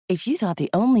If you thought the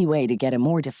only way to get a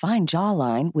more defined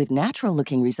jawline with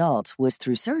natural-looking results was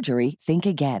through surgery, think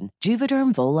again.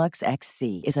 Juvederm Volux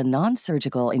XC is a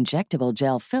non-surgical injectable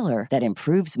gel filler that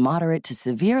improves moderate to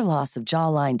severe loss of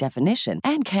jawline definition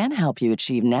and can help you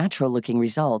achieve natural-looking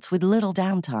results with little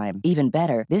downtime. Even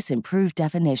better, this improved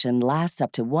definition lasts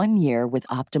up to 1 year with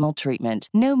optimal treatment.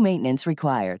 No maintenance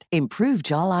required. Improve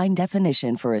jawline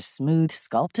definition for a smooth,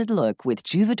 sculpted look with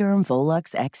Juvederm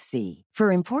Volux XC.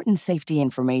 For important safety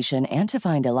information and to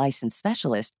find a licensed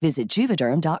specialist, visit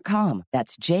Juvederm.com.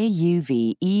 That's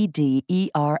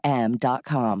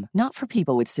JUVEDERM.com. Not for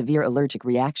people with severe allergic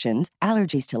reactions,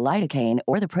 allergies to lidocaine,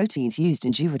 or the proteins used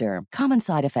in Juvederm. Common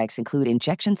side effects include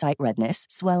injection site redness,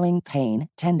 swelling, pain,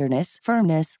 tenderness,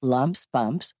 firmness, lumps,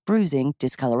 bumps, bruising,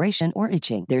 discoloration, or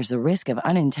itching. There's a risk of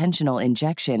unintentional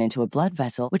injection into a blood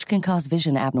vessel, which can cause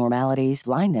vision abnormalities,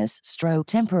 blindness, stroke,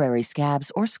 temporary scabs,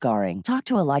 or scarring. Talk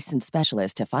to a licensed specialist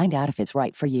to find out if it's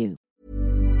right for you.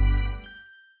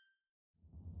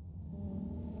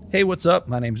 Hey, what's up?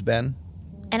 My name's Ben.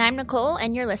 And I'm Nicole,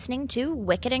 and you're listening to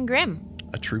Wicked and Grim,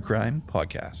 A true crime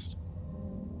podcast.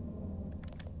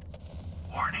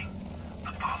 Warning,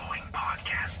 the following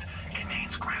podcast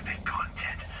contains graphic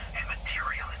content and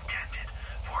material intended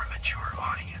for a mature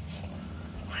audience.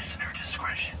 Listener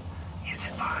discretion is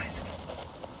advised.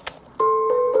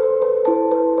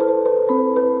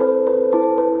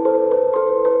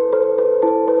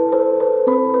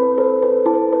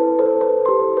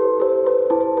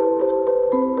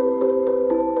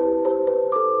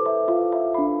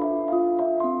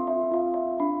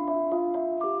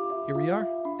 Here we are,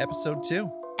 episode 2.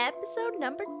 episode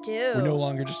number 2. We're no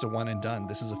longer just a one and done.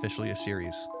 This is officially a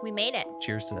series. We made it.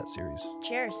 Cheers to that series.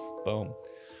 Cheers. Boom.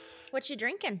 What you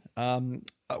drinking?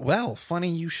 Well, funny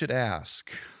you should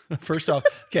ask. First off,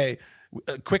 okay,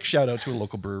 a quick shout out to a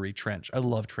local brewery, Trench. I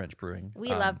love Trench Brewing. We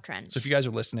love Trench. So if you guys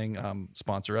are listening,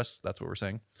 sponsor us. That's what we're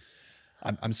saying.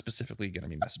 I'm specifically going to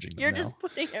be messaging them You're now. just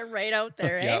putting it right out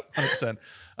there, eh? Yeah,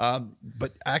 100%.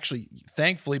 But actually,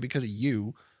 thankfully, because of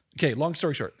you, okay, long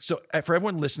story short. So for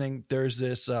everyone listening, there's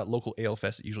this local ale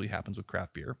fest that usually happens with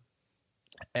craft beer.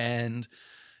 And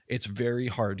it's very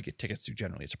hard to get tickets to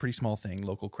generally. It's a pretty small thing.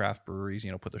 Local craft breweries,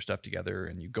 put their stuff together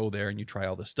and you go there and you try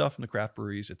all this stuff from the craft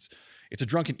breweries. It's a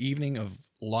drunken evening of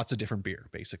lots of different beer,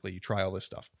 basically. You try all this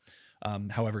stuff.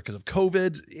 However, because of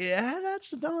COVID,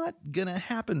 that's not going to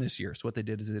happen this year. So what they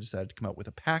did is they decided to come out with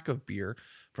a pack of beer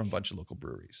from a bunch of local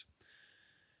breweries.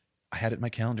 I had it in my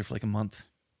calendar for like a month.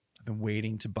 I've been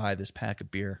waiting to buy this pack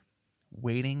of beer.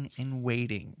 Waiting and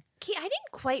waiting. Okay, I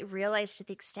didn't quite realize to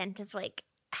the extent of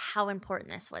how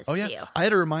important this was Oh, to yeah. you. I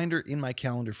had a reminder in my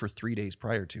calendar for 3 days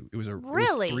prior to. It was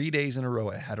Really? 3 days in a row.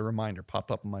 I had a reminder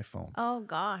pop up on my phone. Oh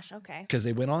gosh, okay. Because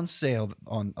they went on sale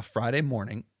on a Friday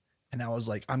morning. And I was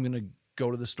like, I'm going to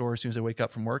go to the store as soon as I wake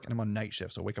up from work. And I'm on night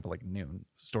shift. So I wake up at noon.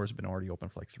 Stores have been already open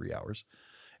for 3 hours.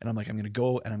 And I'm like, I'm going to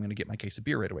go and I'm going to get my case of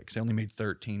beer right away. Because I only made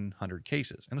 1,300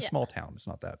 cases. In a small town. It's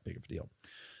not that big of a deal.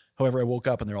 However, I woke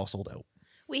up and they're all sold out.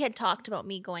 We had talked about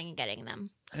me going and getting them.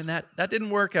 And that didn't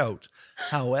work out.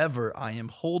 However, I am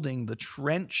holding the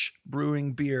Trench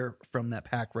Brewing beer from that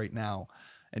pack right now.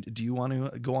 And do you want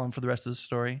to go on for the rest of the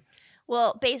story?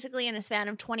 Well, basically in a span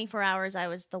of 24 hours, I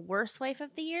was the worst wife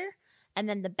of the year and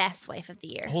then the best wife of the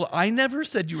year. Hold on. I never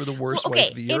said you were the worst wife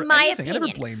of the year. In my anything. opinion, I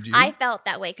never blamed you. I felt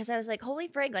that way because I was like, holy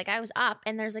frig, I was up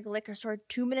and there's a liquor store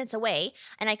 2 minutes away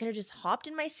and I could have just hopped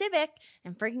in my Civic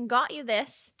and friggin' got you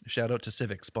this. Shout out to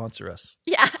Civic. Sponsor us.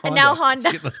 Yeah, and now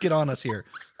Honda. Let's get on us here.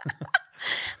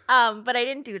 But I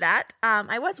didn't do that.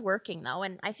 I was working though,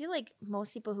 and I feel like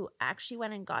most people who actually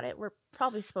went and got it were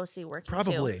probably supposed to be working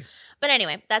Probably. too. But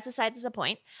anyway, that's besides the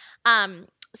point.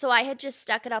 So I had just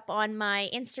stuck it up on my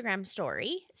Instagram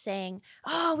story saying,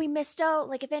 oh, we missed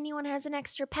out. If anyone has an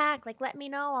extra pack, let me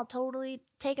know. I'll totally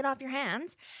take it off your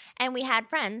hands. And we had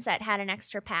friends that had an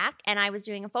extra pack, and I was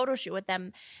doing a photo shoot with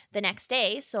them the next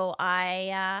day. So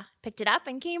I picked it up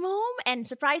and came home and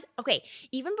surprised. Okay,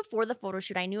 even before the photo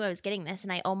shoot, I knew I was getting this,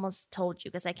 and I almost told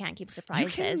you because I can't keep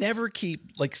surprises. You can never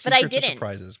keep secrets but I or didn't.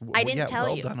 surprises. I didn't tell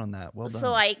well you. Well done on that. Well done.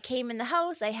 So I came in the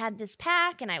house, I had this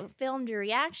pack, and I filmed your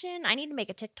reaction. I need to make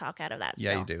a TikTok out of that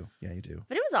Yeah, still. you do.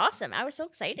 But it was awesome. I was so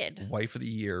excited. Wife of the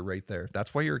year right there.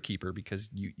 That's why you're a keeper,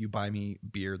 because you buy me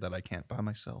beer that I can't buy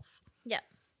myself. Yeah.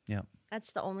 Yeah.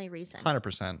 That's the only reason.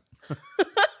 100%.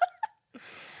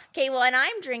 Okay, well, and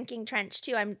I'm drinking Trench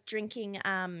too. I'm drinking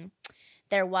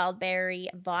their wild berry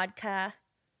vodka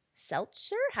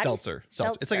seltzer. Seltzer.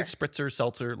 It's like a spritzer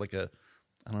seltzer, like a,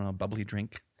 I don't know, bubbly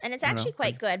drink. And it's actually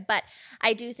quite good, but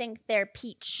I do think their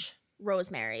peach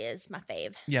rosemary is my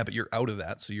fave. Yeah, but you're out of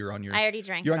that, so you're on your. I already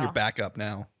drank. You're it on all. your backup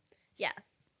now. Yeah.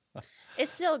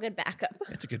 It's still a good backup.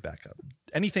 It's a good backup.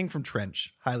 Anything from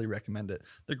Trench, highly recommend it.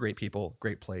 They're great people,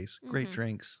 great place, great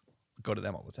drinks. Go to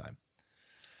them all the time.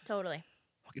 Totally.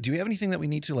 Okay, do we have anything that we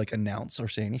need to like announce or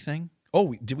say anything?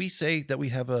 Oh, did we say that we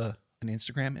have an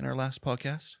Instagram in our last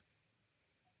podcast?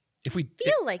 If we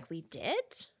feel like we did.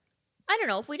 I don't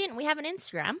know. If we didn't, we have an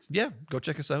Instagram. Yeah, go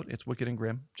check us out. It's Wicked and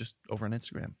Grim, just over on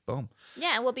Instagram. Boom.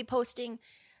 Yeah, and we'll be posting,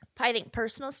 I think,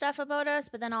 personal stuff about us,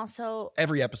 but then also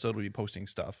every episode we'll be posting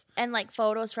stuff. And like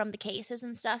photos from the cases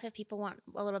and stuff. If people want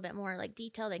a little bit more like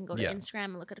detail, they can go to Instagram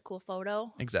and look at a cool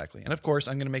photo. Exactly. And of course,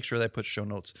 I'm going to make sure that I put show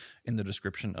notes in the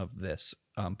description of this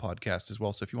podcast as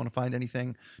well. So if you want to find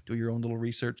anything, do your own little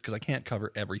research, because I can't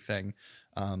cover everything.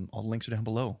 All the links are down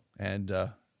below. And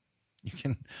you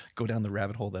can go down the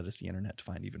rabbit hole that is the internet to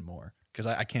find even more. Because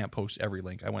I can't post every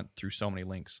link. I went through so many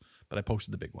links, but I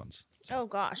posted the big ones. So. Oh,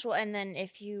 gosh. Well, and then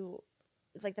if you,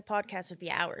 like the podcast would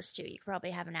be hours too. You could probably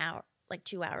have an hour, like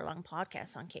 2 hour long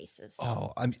podcast on cases. So.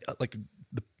 Oh, I'm like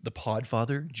the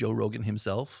Podfather, Joe Rogan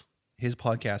himself, his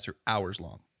podcasts are hours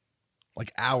long.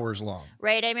 Like hours long.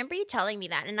 Right. I remember you telling me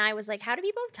that. And I was like, how do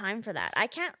people have time for that? I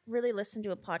can't really listen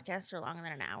to a podcast for longer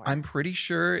than an hour. I'm pretty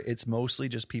sure it's mostly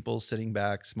just people sitting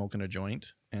back, smoking a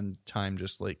joint, and time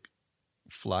just like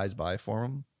flies by for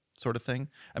them, sort of thing.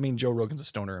 I mean, Joe Rogan's a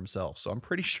stoner himself, so I'm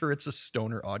pretty sure it's a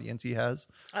stoner audience he has.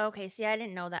 Okay. See, I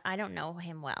didn't know that. I don't know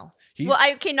him well.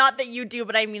 Not that you do,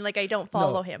 but I mean, like, I don't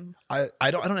follow him. I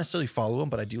don't necessarily follow him,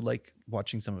 but I do like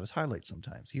watching some of his highlights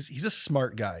sometimes. He's a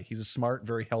smart guy. He's a smart,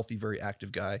 very healthy, very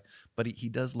active guy, but he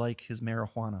does like his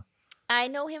marijuana. I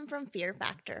know him from Fear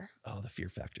Factor. Oh, the Fear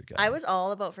Factor guy. I was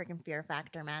all about freaking Fear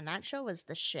Factor, man. That show was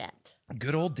the shit.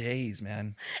 Good old days,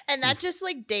 man. And that just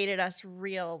like dated us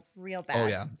real bad. Oh,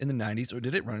 yeah. In the 90s, or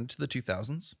did it run into the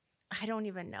 2000s? I don't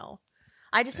even know.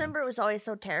 I just remember it was always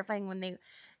so terrifying when they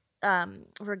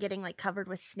were getting like covered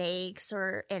with snakes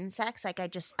or insects. Like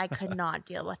I could not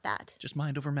deal with that. Just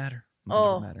mind over matter.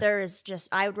 There is just,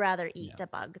 I would rather eat the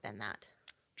bug than that.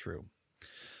 True.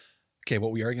 Okay,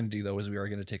 what we are going to do, though, is we are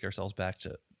going to take ourselves back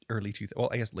to late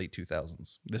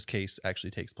 2000s. This case actually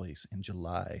takes place in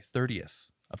July 30th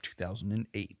of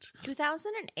 2008.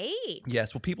 2008?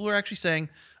 Yes. Well, people are actually saying,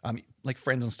 like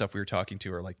friends and stuff we were talking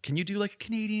to are like, can you do like a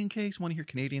Canadian case? Want to hear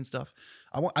Canadian stuff?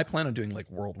 I plan on doing like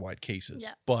worldwide cases,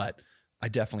 but I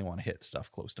definitely want to hit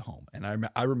stuff close to home. And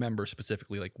I remember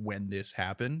specifically like when this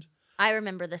happened. I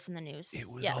remember this in the news. It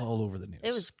was all over the news.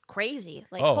 It was crazy.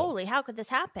 Like, holy, how could this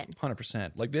happen?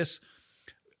 100%. Like this,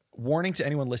 warning to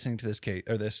anyone listening to this case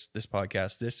or this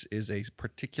podcast, this is a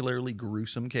particularly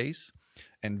gruesome case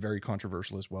and very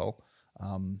controversial as well.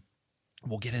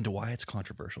 We'll get into why it's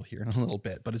controversial here in a little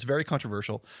bit, but it's very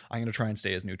controversial. I'm going to try and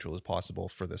stay as neutral as possible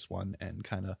for this one and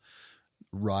kind of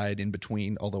ride in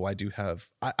between, although I do have,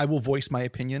 I will voice my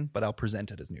opinion, but I'll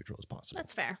present it as neutral as possible.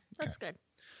 That's fair. That's good.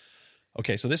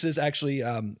 Okay, so this is actually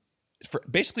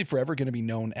basically forever going to be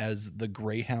known as the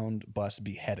Greyhound bus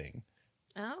beheading.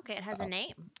 Oh, okay. It has a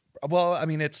name. Well, I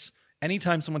mean, it's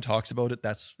anytime someone talks about it,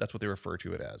 that's what they refer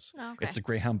to it as. Oh, okay. It's the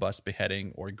Greyhound bus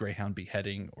beheading or Greyhound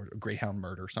beheading or Greyhound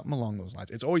murder, something along those lines.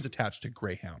 It's always attached to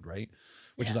Greyhound, right?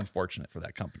 Which is unfortunate for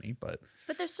that company, but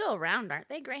they're still around, aren't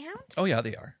they, Greyhound? Oh, yeah,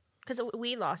 they are. Because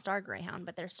we lost our Greyhound,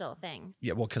 but they're still a thing.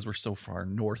 Yeah, well, because we're so far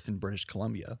north in British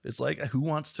Columbia. It's like, who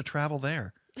wants to travel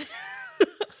there?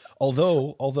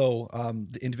 Although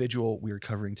the individual we were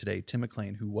covering today, Tim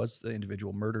McLean, who was the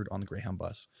individual murdered on the Greyhound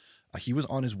bus, he was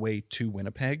on his way to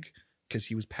Winnipeg because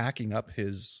he was packing up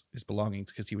his belongings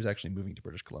because he was actually moving to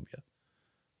British Columbia.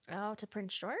 Oh, to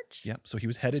Prince George? Yeah, so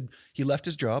he left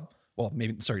his job. Well,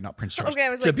 maybe, sorry, not Prince George. Okay,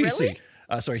 I was to like, BC.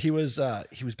 Really? Sorry, he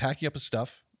was packing up his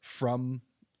stuff from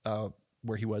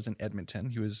where he was in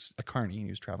Edmonton. He was a carny and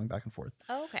he was traveling back and forth.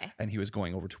 Oh, okay. And he was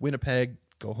going over to Winnipeg,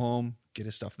 go home, get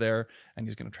his stuff there, and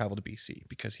he's going to travel to BC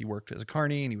because he worked as a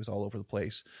carny and he was all over the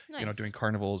place, doing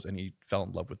carnivals, and he fell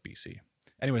in love with BC.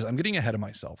 Anyways, I'm getting ahead of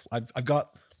myself. I've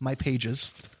got my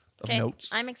pages of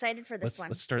notes. I'm excited for this one.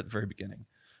 Let's start at the very beginning.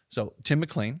 So Tim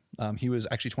McLean, he was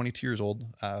actually 22 years old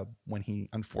when he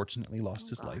unfortunately lost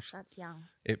his life. That's young.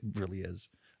 It really is.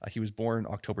 He was born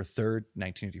October 3rd,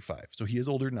 1985. So he is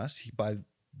older than us.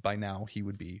 By now he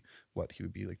would be what? He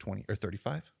would be like 20 or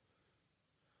 35,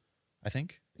 I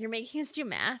think. You're making us do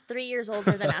math. 3 years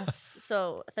older than us,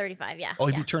 so 35. Yeah. Oh,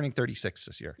 he'd be turning 36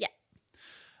 this year. Yeah.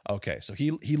 Okay, so he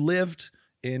lived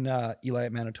in Eli,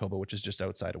 Manitoba, which is just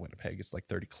outside of Winnipeg. It's like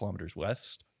 30 kilometers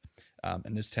west,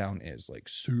 and this town is like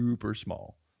super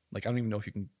small. Like, I don't even know if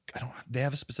you can, they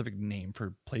have a specific name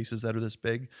for places that are this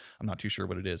big. I'm not too sure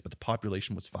what it is, but the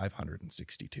population was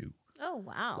 562. Oh,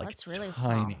 wow. Like, that's really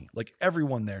tiny. small. Like,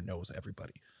 everyone there knows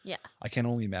everybody. Yeah. I can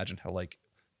only imagine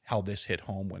how this hit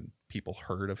home when people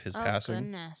heard of his Oh, passing.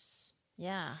 goodness.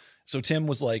 Yeah. So Tim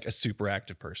was like a super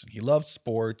active person. He loved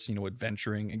sports,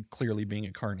 adventuring, and clearly being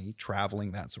a carny,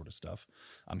 traveling, that sort of stuff.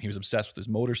 He was obsessed with his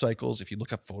motorcycles. If you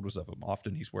look up photos of him,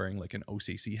 often he's wearing like an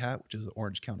OCC hat, which is the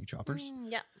Orange County Choppers.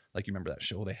 Yeah. Like, you remember that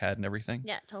show they had and everything?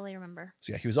 Yeah, totally remember.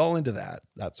 So yeah, he was all into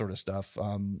that sort of stuff.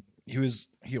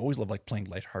 He always loved like playing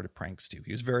lighthearted pranks too.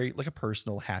 He was very like a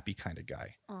personal, happy kind of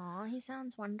guy. Aw, he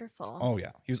sounds wonderful. Oh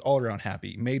yeah, he was all around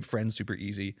happy. Made friends super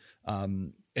easy.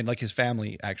 And like his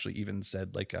family actually even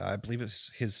said, like I believe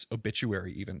it's his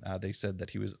obituary. Even they said that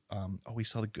he was always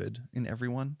saw the good in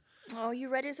everyone. Oh, you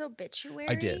read his obituary?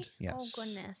 I did. Yes. Oh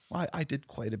goodness. Well, I did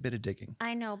quite a bit of digging.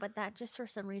 I know, but that just for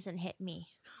some reason hit me.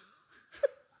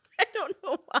 I don't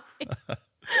know why.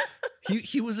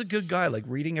 He was a good guy, like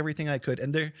reading everything I could.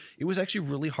 And it was actually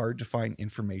really hard to find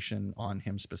information on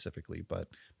him specifically. But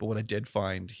what I did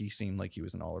find, he seemed like he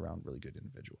was an all around really good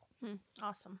individual.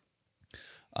 Awesome.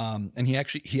 And he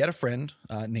had a friend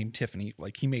named Tiffany.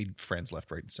 Like, he made friends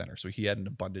left, right, and center. So he had an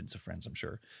abundance of friends, I'm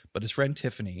sure. But his friend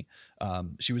Tiffany,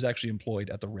 she was actually employed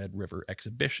at the Red River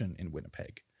exhibition in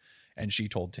Winnipeg. And she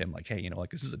told Tim, like, hey,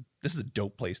 like this is a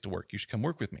dope place to work. You should come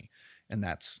work with me. And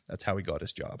that's how he got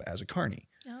his job as a carny.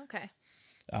 Oh, okay.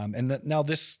 Now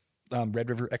this Red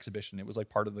River exhibition, it was like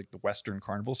part of like the Western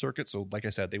Carnival circuit. So like I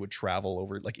said, they would travel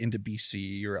over like into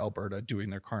BC or Alberta doing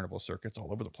their carnival circuits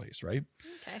all over the place, right?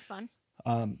 Okay, fun.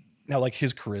 Now, like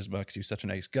his charisma, because he was such a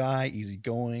nice guy,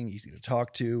 easygoing, easy to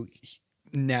talk to,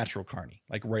 natural carny,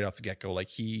 like right off the get-go. Like,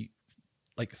 he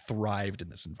like thrived in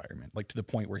this environment, like to the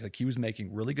point where like he was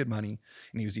making really good money,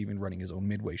 and he was even running his own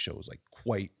midway shows like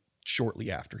quite shortly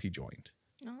after he joined.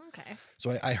 Oh, okay.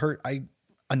 So I heard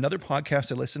another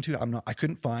podcast I listened to, I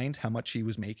couldn't find how much he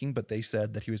was making, but they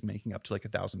said that he was making up to like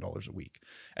 $1,000 a week.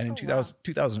 And in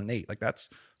 2008, like that's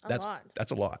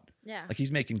a lot. Yeah. Like,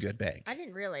 he's making good bank. I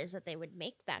didn't realize that they would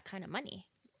make that kind of money.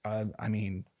 I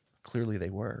mean, clearly they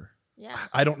were. Yeah.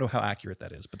 I don't know how accurate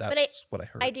that is, but that's what I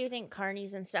heard. I do think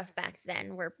carnies and stuff back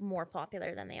then were more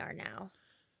popular than they are now.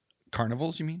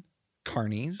 Carnivals, you mean?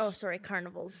 Carnies? Oh, sorry,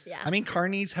 carnivals. Yeah. I mean,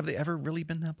 carnies, have they ever really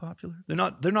been that popular?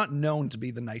 They're not known to be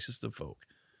the nicest of folk.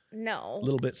 No. A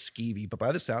little bit skeevy, but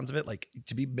by the sounds of it, like,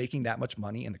 to be making that much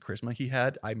money and the charisma he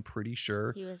had, I'm pretty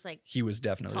sure he was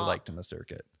definitely top. liked in the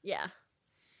circuit. Yeah.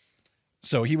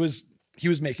 So he was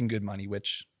making good money,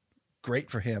 which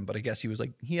great for him, but I guess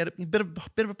he had a bit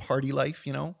of a party life,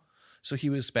 So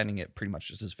he was spending it pretty much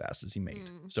just as fast as he made.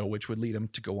 So which would lead him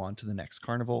to go on to the next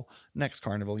carnival,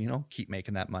 keep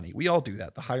making that money. We all do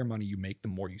that. The higher money you make, the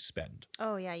more you spend.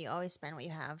 Oh yeah, you always spend what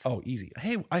you have. Oh, easy.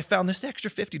 Hey, I found this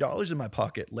extra $50 in my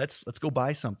pocket. Let's go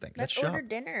buy something. Let's shop. order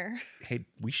dinner. Hey,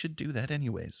 we should do that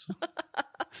anyways.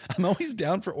 I'm always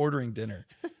down for ordering dinner.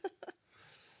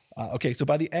 Okay, so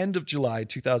by the end of July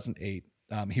 2008,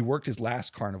 he worked his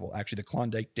last carnival, actually the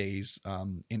Klondike Days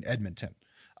in Edmonton.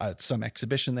 Some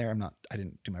exhibition there. I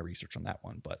didn't do my research on that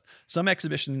one, but some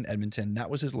exhibition in Edmonton. That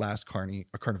was his last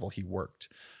carnival he worked,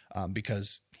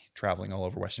 because traveling all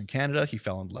over Western Canada, he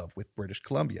fell in love with British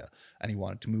Columbia, and he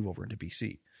wanted to move over into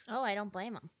BC. Oh, I don't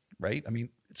blame him. Right? I mean,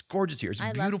 it's gorgeous here. It's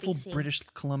beautiful British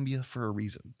Columbia for a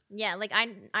reason. Yeah, like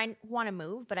I want to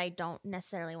move, but I don't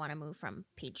necessarily want to move from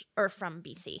from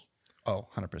BC. Oh,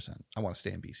 100%. I want to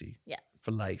stay in BC. Yeah.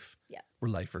 For life. Yeah. We're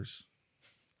lifers.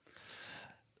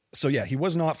 So yeah, he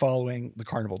was not following the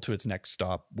carnival to its next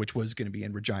stop, which was going to be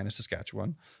in Regina,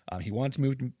 Saskatchewan. He wanted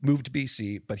to move to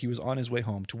BC, but he was on his way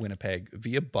home to Winnipeg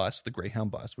via bus, the Greyhound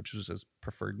bus, which was his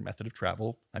preferred method of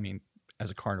travel. I mean,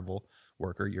 as a carnival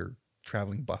worker, you're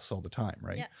traveling bus all the time,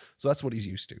 right? Yeah. So that's what he's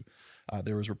used to.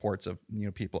 There was reports of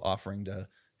people offering to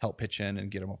help pitch in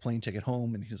and get him a plane ticket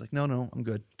home, and he's like, no, I'm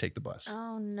good. Take the bus.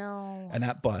 Oh no. And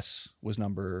that bus was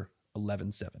number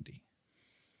 1170.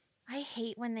 I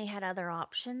hate when they had other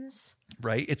options.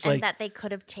 Right? It's and like that they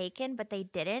could have taken, but they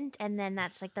didn't, and then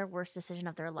that's like their worst decision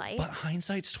of their life. But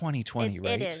hindsight's 2020,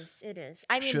 right? It is.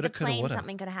 I mean, Shoulda, the plane, coulda, woulda.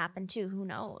 Something could have happened too. Who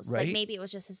knows? Right? Like maybe it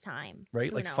was just his time. Right?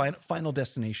 Who Like knows? Final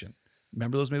Destination.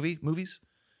 Remember those movies?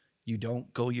 You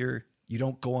don't go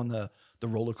on the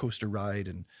roller coaster ride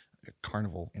and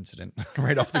carnival incident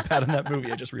right off the bat in that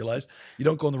movie. I just realized you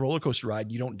don't go on the roller coaster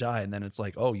ride, you don't die, and then it's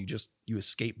like, oh, you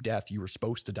escaped death. You were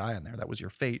supposed to die on there. That was your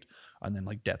fate, and then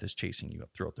like death is chasing you up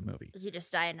throughout the movie. You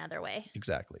just die another way.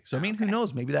 Exactly. So I mean, who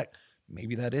knows? Maybe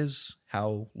that is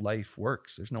how life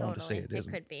works. There's no one to say it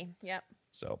isn't. It could be. Yep.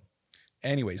 So,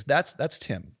 anyways, that's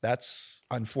Tim. That's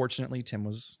unfortunately Tim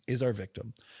is our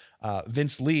victim.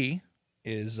 Vince Lee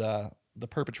is the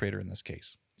perpetrator in this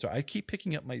case. So I keep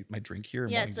picking up my drink here.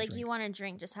 Yeah, it's like you want a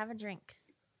drink. Just have a drink.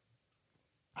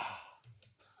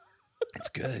 It's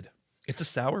good. It's a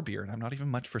sour beer, and I'm not even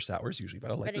much for sours usually,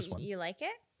 but I like this one. You like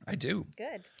it? I do.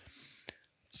 Good.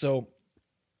 So,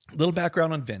 little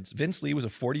background on Vince. Vince Lee was a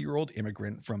 40-year-old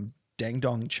immigrant from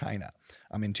Dandong, China.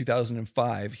 In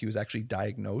 2005, he was actually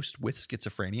diagnosed with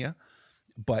schizophrenia,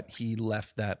 but he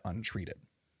left that untreated.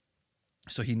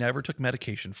 So he never took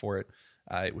medication for it.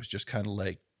 It was just kind of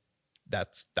like,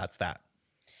 that's that.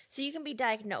 So you can be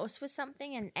diagnosed with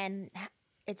something and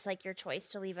it's like your choice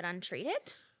to leave it untreated?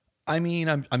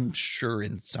 I'm sure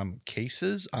in some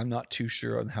cases. I'm not too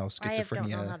sure on how schizophrenia I don't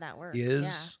know how that works.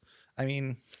 is.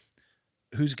 Yeah.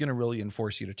 Who's going to really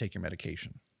enforce you to take your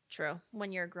medication? True.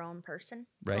 When you're a grown person,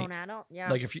 right? Grown adult, yeah.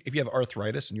 Like if you have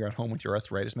arthritis and you're at home with your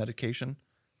arthritis medication,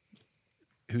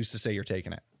 who's to say you're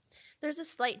taking it? There's a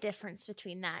slight difference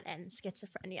between that and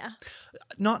schizophrenia.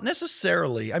 Not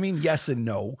necessarily. Yes and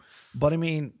no. But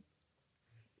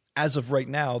as of right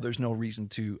now, there's no reason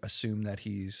to assume that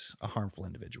he's a harmful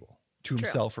individual to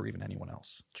himself or even anyone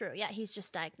else. True. Yeah, he's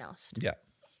just diagnosed. Yeah.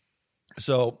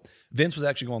 So Vince was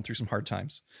actually going through some hard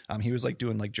times. He was like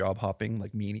doing like job hopping,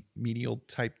 like menial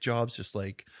type jobs, just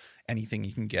like anything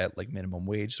you can get, like minimum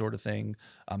wage sort of thing.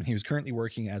 He was currently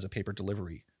working as a paper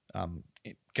delivery a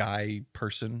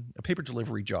paper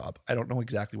delivery job. I don't know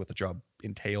exactly what the job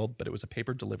entailed, but it was a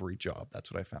paper delivery job. That's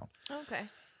what I found. Okay.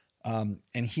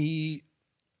 And he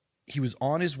was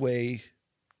on his way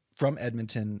from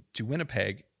Edmonton to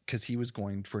Winnipeg because he was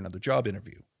going for another job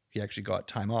interview. He actually got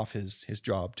time off his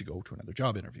job to go to another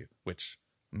job interview, which,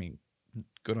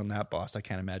 good on that boss. I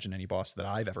can't imagine any boss that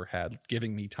I've ever had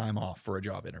giving me time off for a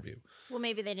job interview. Well,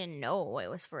 maybe they didn't know it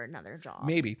was for another job.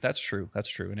 Maybe. That's true. I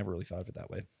never really thought of it that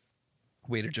way.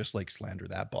 Way to just like slander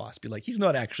that boss. Be like, he's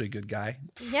not actually a good guy.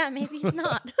 Yeah, maybe he's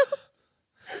not.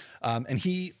 And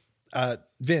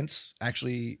Vince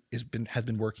actually has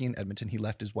been working in Edmonton. He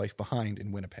left his wife behind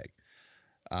in Winnipeg.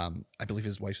 I believe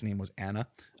his wife's name was Anna.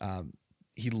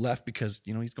 He left because,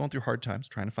 he's going through hard times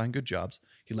trying to find good jobs.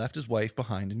 He left his wife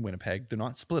behind in Winnipeg. They're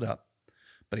not split up,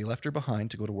 but he left her behind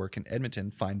to go to work in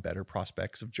Edmonton, find better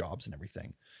prospects of jobs and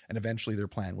everything. And eventually their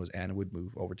plan was Anna would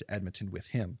move over to Edmonton with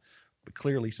him. But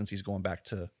clearly, since he's going back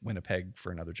to Winnipeg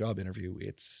for another job interview,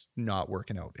 it's not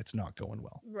working out. It's not going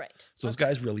well. Right. So this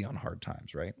guy's really on hard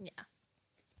times, right? Yeah.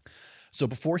 So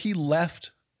before he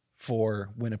left for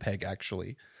Winnipeg,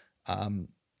 actually,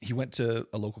 he went to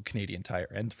a local Canadian Tire.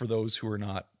 And for those who are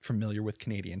not familiar with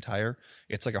Canadian Tire,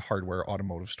 it's like a hardware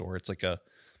automotive store. It's like a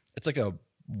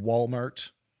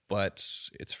Walmart, but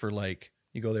it's for like,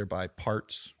 you go there buy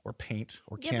parts or paint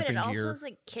or camping gear. Yeah, but it also is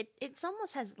like it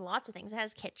almost has lots of things. It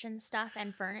has kitchen stuff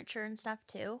and furniture and stuff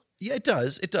too. Yeah, it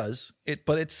does.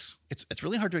 But it's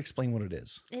really hard to explain what it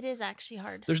is. It is actually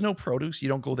hard. There's no produce. You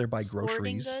don't go there buy Sporting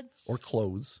groceries goods. Or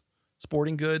clothes.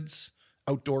 Sporting goods,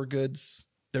 outdoor goods.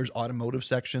 There's automotive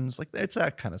sections. Like it's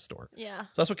that kind of store. Yeah. So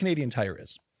that's what Canadian Tire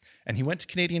is. And he went to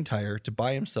Canadian Tire to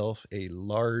buy himself a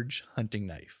large hunting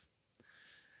knife.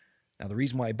 Now, the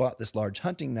reason why I bought this large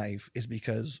hunting knife is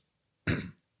because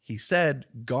he said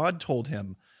God told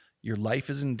him, your life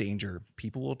is in danger.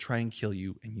 People will try and kill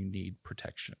you and you need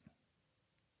protection.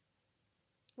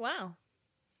 Wow.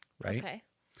 Right? Okay.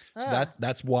 So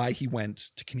that's why he went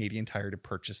to Canadian Tire to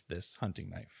purchase this hunting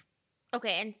knife.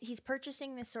 Okay, and he's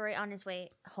purchasing this on his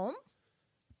way home?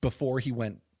 Before he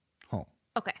went home.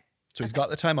 Okay. So he's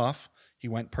got the time off. He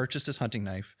went, purchased this hunting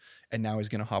knife, and now he's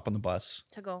going to hop on the bus.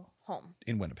 To go home.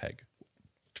 In Winnipeg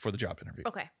for the job interview.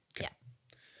 Okay. Yeah.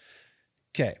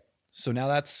 Okay. So now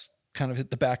that's kind of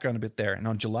hit the background a bit there. And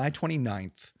on July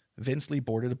 29th, Vince Lee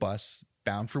boarded a bus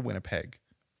bound for Winnipeg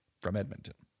from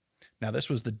Edmonton. Now, this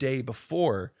was the day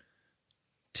before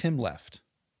Tim left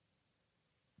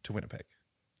to Winnipeg.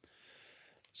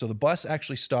 So the bus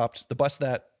actually stopped. The bus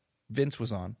that Vince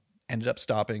was on ended up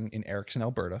stopping in Erickson,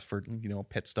 Alberta for,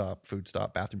 pit stop, food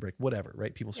stop, bathroom break, whatever,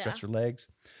 right? People stretch their legs.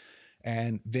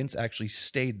 And Vince actually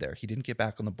stayed there. He didn't get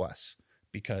back on the bus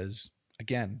because,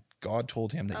 again, God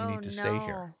told him that you need to stay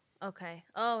here. Okay.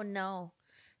 Oh, no.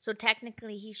 So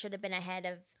technically he should have been ahead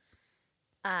of...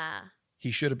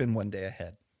 He should have been one day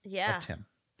ahead of Tim.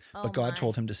 But God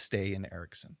told him to stay in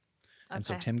Erickson. And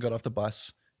so Tim got off the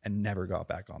bus and never got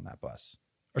back on that bus.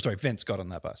 Or sorry, Vince got on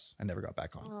that bus and never got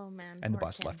back on. Oh, man. And the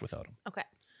bus left without him. Okay.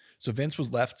 So Vince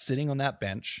was left sitting on that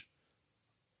bench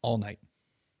all night.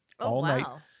 All night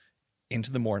into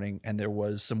the morning. And there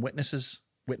was some witness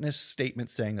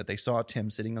statements saying that they saw Tim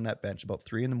sitting on that bench about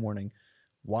 3 a.m,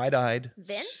 wide-eyed.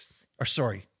 Vince?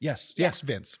 Yes,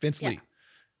 Vince. Vince Lee.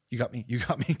 You got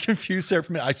me confused there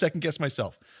for a minute. I second guessed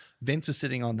myself. Vince is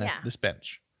sitting on this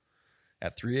bench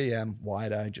at 3 a.m,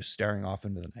 wide-eyed, just staring off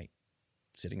into the night,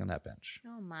 sitting on that bench.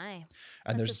 Oh my.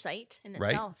 And That's a sight in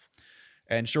right? itself.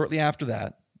 And shortly after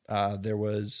that, there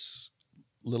was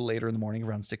a little later in the morning,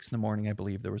 around 6 in the morning, I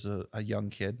believe, there was a young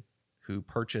kid who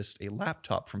purchased a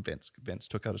laptop from Vince. Vince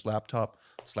took out his laptop,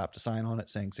 slapped a sign on it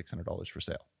saying $600 for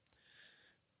sale.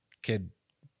 Kid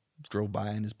drove by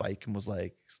on his bike and was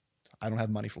like, I don't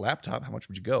have money for a laptop. How much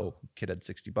would you go? Kid had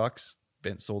 $60.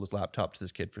 Vince sold his laptop to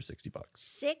this kid for $60.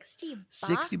 $60?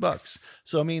 $60.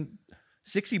 So, I mean,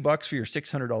 $60 for your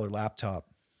 $600 laptop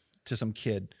to some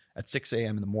kid at 6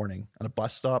 a.m. in the morning on a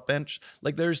bus stop bench.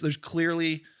 Like there's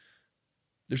clearly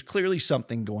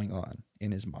something going on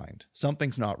in his mind.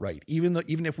 Something's not right. Even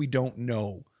if we don't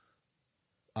know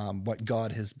what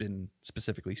God has been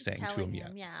specifically saying to him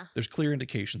yet. Yeah. There's clear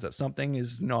indications that something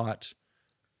is not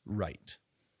right.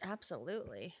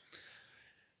 Absolutely.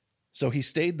 So he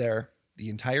stayed there the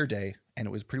entire day, and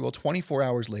it was pretty well 24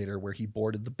 hours later where he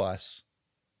boarded the bus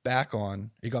he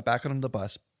got back on the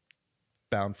bus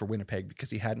bound for Winnipeg because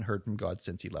he hadn't heard from God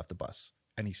since he left the bus.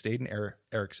 And he stayed in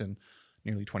Erickson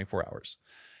nearly 24 hours.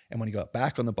 And when he got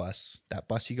back on the bus, that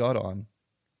bus he got on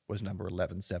was number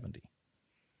 1170.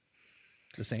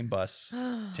 The same bus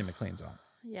Tim McLean's on.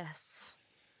 Yes.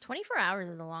 24 hours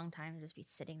is a long time to just be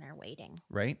sitting there waiting.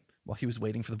 Right? Well, he was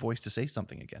waiting for the voice to say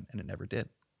something again, and it never did.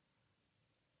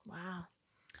 Wow.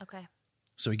 Okay.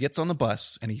 So he gets on the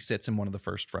bus, and he sits in one of the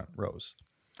first front rows,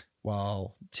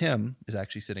 while Tim is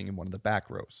actually sitting in one of the back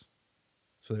rows.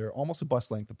 So they're almost a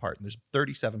bus length apart, and there's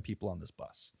 37 people on this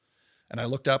bus. And I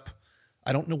looked up,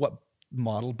 I don't know what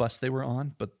model bus they were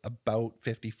on, but about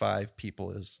 55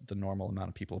 people is the normal amount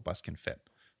of people a bus can fit.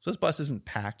 So this bus isn't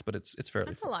packed, but it's fairly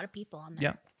That's full. a lot of people on there.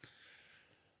 Yeah.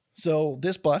 So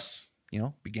this bus,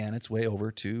 began its way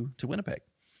over to Winnipeg.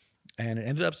 And it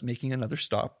ended up making another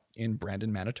stop in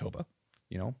Brandon, Manitoba.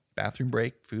 Bathroom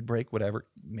break, food break, whatever,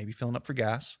 maybe filling up for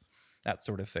gas, that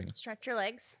sort of thing. Stretch your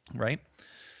legs. Right?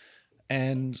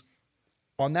 And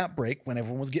on that break, when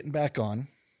everyone was getting back on,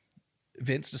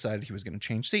 Vince decided he was going to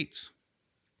change seats.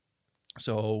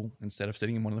 So instead of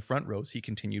sitting in one of the front rows, he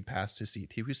continued past his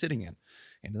seat he was sitting in,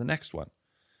 into the next one,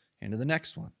 into the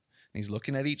next one. And he's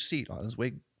looking at each seat on his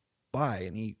way by,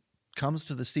 and he comes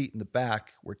to the seat in the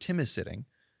back where Tim is sitting,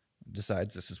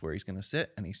 decides this is where he's going to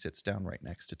sit, and he sits down right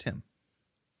next to Tim.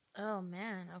 Oh,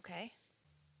 man. Okay.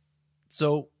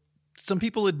 So some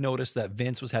people had noticed that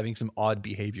Vince was having some odd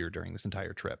behavior during this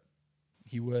entire trip.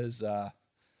 He was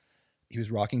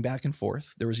rocking back and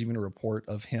forth. There was even a report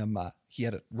of him. He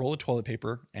had a roll of toilet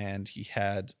paper, and he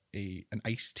had an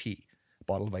iced tea, a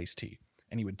bottle of iced tea.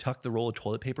 And he would tuck the roll of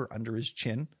toilet paper under his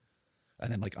chin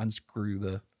and then unscrew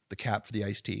the cap for the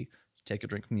iced tea, take a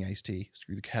drink from the iced tea,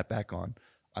 screw the cap back on,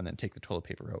 and then take the toilet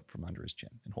paper out from under his chin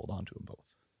and hold on to them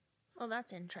both. Well,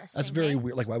 that's interesting. That's very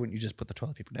weird. Why wouldn't you just put the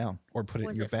toilet paper down or put it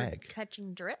in your bag? For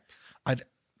catching drips?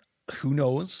 Who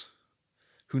knows?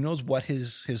 Who knows what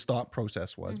his thought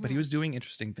process was? But he was doing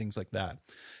interesting things like that,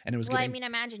 and it was. Well,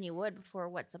 imagine you would before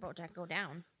what's about to go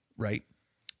down, right?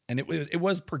 And it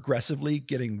was progressively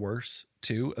getting worse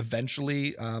too.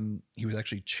 Eventually, he was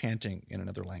actually chanting in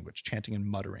another language, chanting and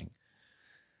muttering.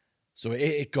 So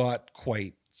it got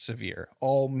quite severe.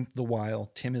 All the while,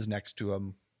 Tim is next to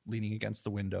him, leaning against the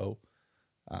window,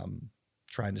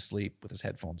 trying to sleep with his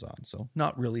headphones on. So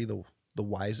not really the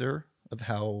wiser of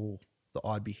how the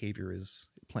odd behavior is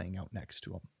playing out next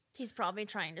to him. He's probably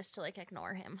trying just to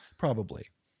ignore him. Probably.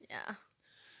 Yeah.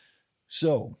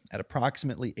 So at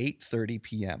approximately 8:30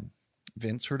 p.m.,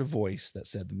 Vince heard a voice that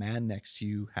said, "The man next to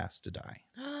you has to die."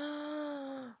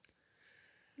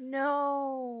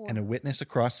 No. And a witness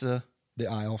across the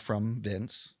aisle from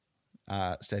Vince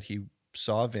said he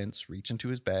saw Vince reach into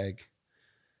his bag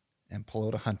and pull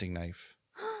out a hunting knife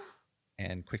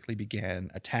and quickly began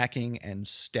attacking and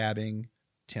stabbing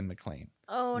Tim McLean.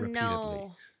 Oh, repeatedly.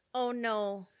 no. Oh,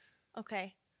 no.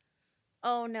 Okay.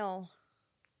 Oh, no.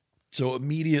 So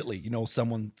immediately,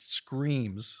 someone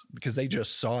screams because they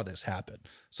just saw this happen.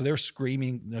 So they're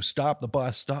screaming, "Stop the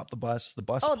bus, stop the bus." The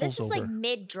bus pulls over. Oh, this is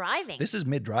mid-driving. This is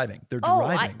mid-driving. They're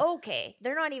driving. Okay.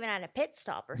 They're not even at a pit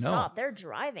stop or stop. They're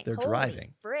driving. They're Holy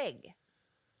driving. Frig.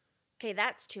 Okay,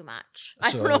 that's too much. So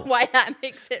I don't know why that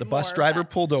makes it The bus driver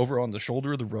pulled over on the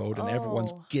shoulder of the road, and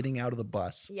everyone's Oh. getting out of the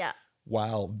bus. Yeah.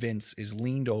 While Vince is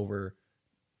leaned over,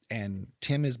 and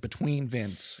Tim is between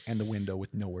Vince and the window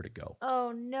with nowhere to go.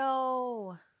 Oh,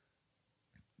 no.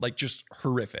 Just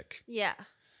horrific. Yeah.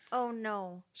 Oh,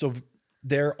 no. So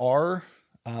there are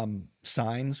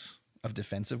signs of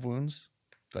defensive wounds.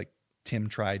 Tim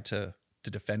tried to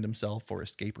defend himself or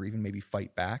escape or even maybe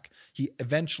fight back. He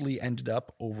eventually ended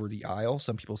up over the aisle.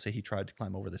 Some people say he tried to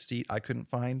climb over the seat. I couldn't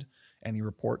find any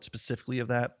report specifically of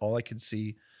that. All I could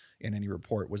see in any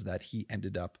report was that he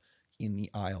ended up in the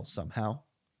aisle somehow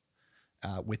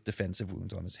with defensive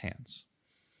wounds on his hands.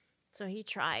 So he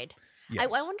tried. Yes.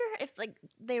 I wonder if like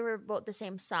they were about the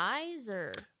same size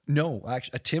or. No,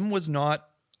 actually, Tim was not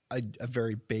a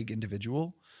very big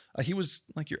individual. He was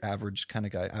like your average kind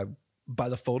of guy. By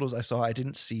the photos I saw, I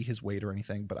didn't see his weight or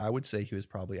anything, but I would say he was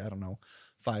probably, I don't know,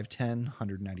 5'10",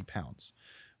 190 pounds.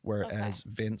 Whereas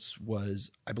Vince was,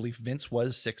 I believe Vince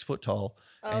was 6 foot tall.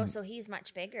 Oh, so he's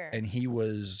much bigger. And he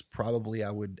was probably,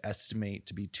 I would estimate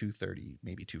to be 230,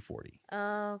 maybe 240.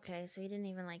 Oh, okay. So he didn't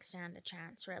even like stand a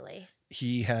chance, really.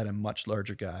 He had a much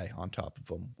larger guy on top of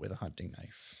him with a hunting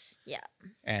knife. Yeah.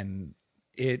 And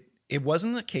it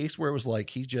wasn't a case where it was like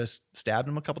he just stabbed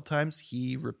him a couple times.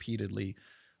 He repeatedly,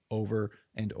 over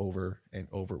and over and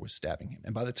over, was stabbing him.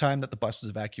 And by the time that the bus was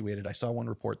evacuated, I saw one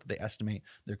report that they estimate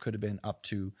there could have been up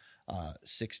to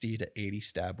 60 to 80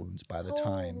 stab wounds by the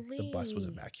time the bus was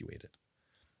evacuated.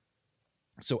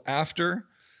 So after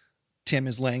Tim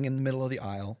is laying in the middle of the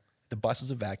aisle, the bus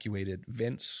is evacuated.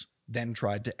 Vince then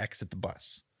tried to exit the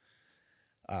bus.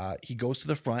 He goes to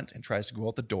the front and tries to go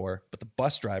out the door, but the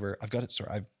bus driver,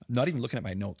 I'm not even looking at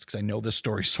my notes because I know this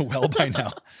story so well by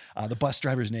now. The bus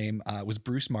driver's name was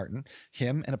Bruce Martin.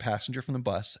 Him and a passenger from the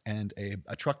bus and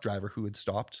a truck driver who had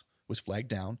stopped was flagged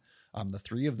down. The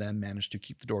three of them managed to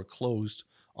keep the door closed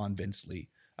on Vince Lee.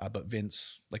 But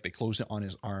Vince, like, they closed it on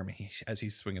his arm as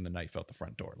he's swinging the knife out the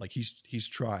front door. Like he's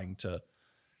trying to,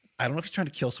 I don't know if he's trying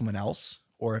to kill someone else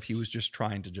or if he was just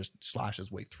trying to just slash his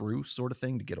way through sort of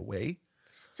thing to get away.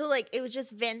 So like it was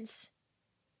just Vince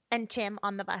and Tim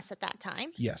on the bus at that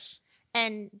time? Yes.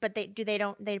 But they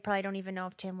probably don't even know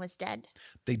if Tim was dead.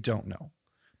 They don't know.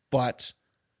 But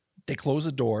they close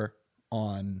the door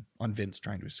on Vince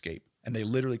trying to escape. And they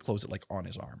literally close it like on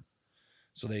his arm.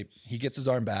 So he gets his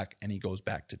arm back and he goes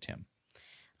back to Tim.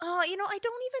 Oh, I don't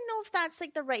even know if that's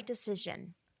like the right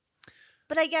decision.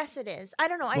 But I guess it is. I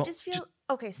don't know. I just feel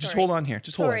okay. Sorry. Just hold on here.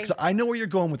 Just hold on. Because I know where you're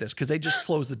going with this. Because they just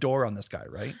closed the door on this guy,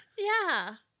 right?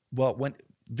 Yeah. Well, when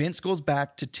Vince goes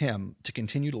back to Tim to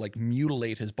continue to like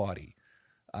mutilate his body,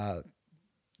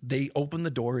 they open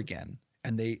the door again,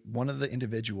 and one of the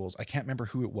individuals, I can't remember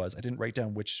who it was. I didn't write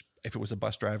down if it was a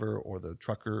bus driver or the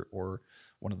trucker or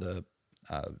one of the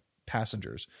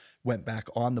passengers, went back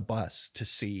on the bus to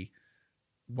see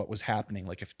what was happening,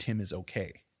 like if Tim is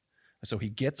okay. So he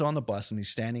gets on the bus and he's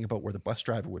standing about where the bus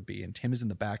driver would be, and Tim is in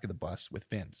the back of the bus with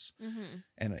Vince. Mm-hmm.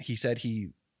 And he said he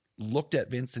looked at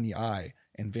Vince in the eye,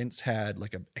 and Vince had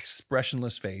like an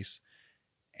expressionless face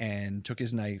and took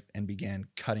his knife and began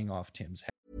cutting off Tim's head.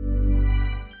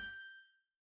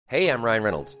 Hey, I'm Ryan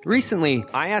Reynolds. Recently,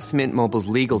 I asked Mint Mobile's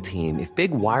legal team if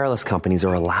big wireless companies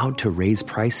are allowed to raise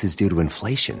prices due to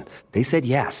inflation. They said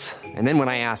yes. And then when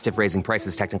I asked if raising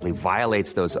prices technically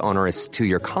violates those onerous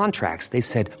 2-year contracts, they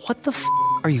said, "What the f***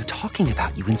 are you talking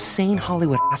about, you insane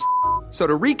Hollywood ass?" So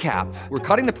to recap, we're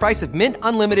cutting the price of Mint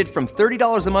Unlimited from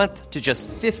 $30 a month to just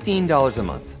 $15 a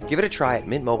month. Give it a try at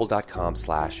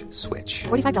mintmobile.com/switch.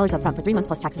 $45 up front for 3 months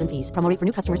plus taxes and fees. Promo rate for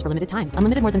new customers for limited time.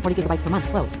 Unlimited more than 40 gigabytes per month.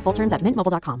 Slows full terms at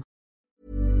mintmobile.com.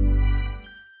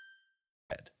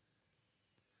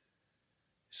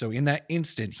 So in that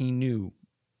instant, he knew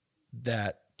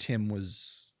that Tim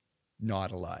was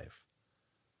not alive.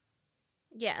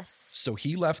 Yes. So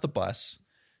he left the bus,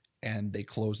 and they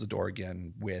closed the door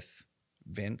again with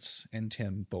Vince and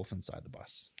Tim both inside the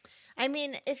bus. I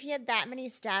mean, if he had that many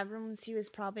stab wounds, he was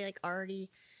probably like already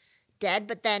dead.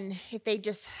 But then if they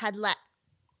just had let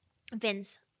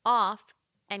Vince off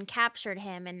and captured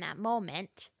him in that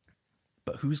moment.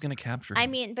 But who's going to capture him? I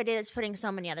mean, but it's putting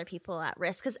so many other people at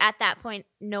risk because at that point,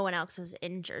 no one else was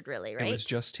injured really, right? It was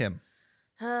just him.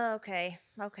 Oh, okay.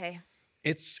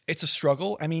 It's a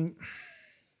struggle. I mean,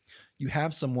 you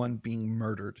have someone being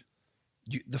murdered.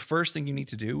 The first thing you need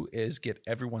to do is get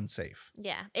everyone safe.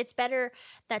 Yeah, it's better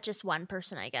that just one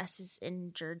person, I guess, is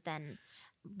injured than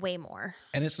way more.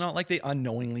 And it's not like they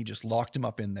unknowingly just locked him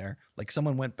up in there. Like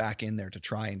someone went back in there to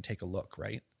try and take a look,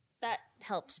 right? That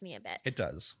helps me a bit. It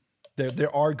does.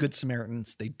 There are good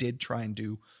Samaritans. They did try and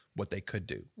do what they could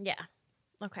do. Yeah.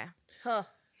 Okay. Huh.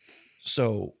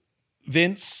 So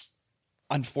Vince,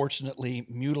 unfortunately,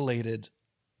 mutilated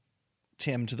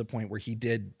Tim to the point where he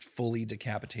did fully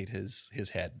decapitate his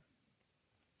head,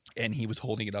 and he was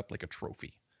holding it up like a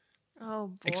trophy. Oh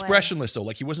boy. Expressionless though,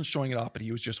 like he wasn't showing it off, but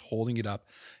he was just holding it up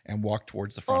and walked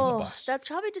towards the front of the bus. That's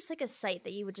probably just like a sight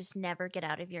that you would just never get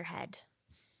out of your head.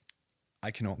 I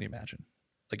can only imagine.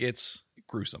 Like it's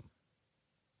gruesome.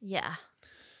 Yeah.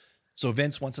 So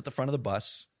Vince, once at the front of the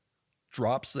bus,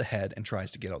 drops the head and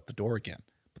tries to get out the door again,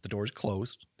 but the door is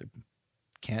closed. They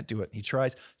can't do it. He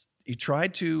tried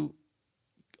to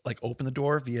like open the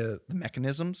door via the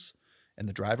mechanisms, and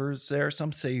the driver's there.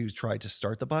 Some say he was trying to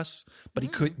start the bus, but he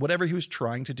could, whatever he was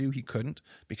trying to do, he couldn't,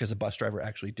 because the bus driver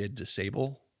actually did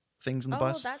disable things in the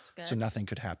bus. That's good. So nothing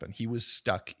could happen. He was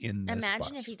stuck in this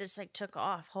Imagine bus. if he just like took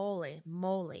off. Holy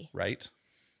moly. Right?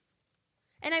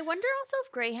 And I wonder also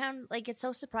if Greyhound, like, it's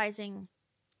so surprising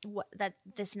that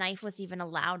this knife was even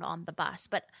allowed on the bus.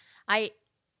 But I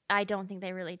don't think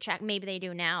they really check. Maybe they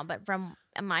do now, but from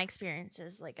my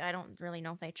experiences, like, I don't really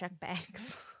know if they check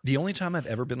bags. The only time I've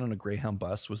ever been on a Greyhound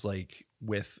bus was like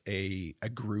with a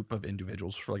group of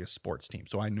individuals for like a sports team.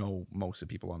 So I know most of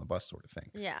the people on the bus, sort of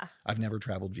thing. Yeah. I've never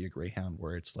traveled via Greyhound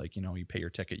where it's like, you know, you pay your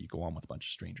ticket, you go on with a bunch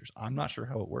of strangers. I'm not sure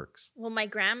how it works. Well, my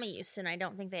grandma used to, and I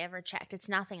don't think they ever checked. It's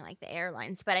nothing like the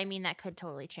airlines, but I mean, that could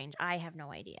totally change. I have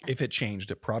no idea. If it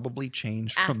changed, it probably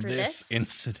changed from After this this?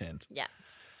 incident. Yeah.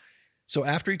 So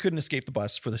after he couldn't escape the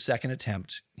bus for the second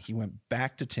attempt, he went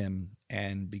back to Tim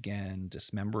and began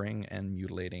dismembering and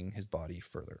mutilating his body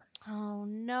further. Oh,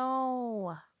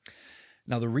 no.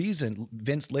 Now, the reason,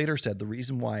 Vince later said the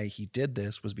reason why he did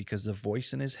this was because the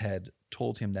voice in his head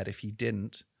told him that if he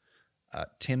didn't,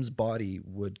 Tim's body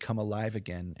would come alive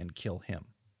again and kill him.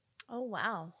 Oh,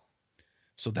 wow.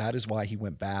 So that is why he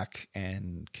went back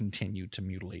and continued to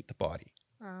mutilate the body.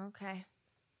 Oh, okay.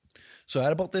 So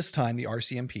at about this time, the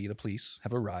RCMP, the police,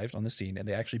 have arrived on the scene, and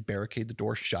they actually barricade the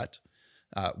door shut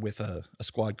with a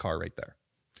squad car right there.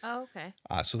 Oh, okay.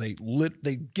 So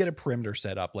they get a perimeter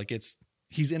set up, like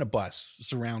he's in a bus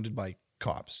surrounded by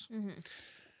cops. Mm-hmm.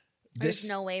 There's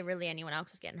no way really anyone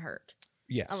else is getting hurt.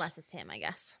 Yes, unless it's him, I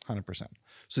guess. 100%.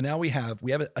 So now we have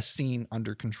a scene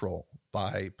under control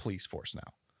by police force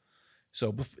now.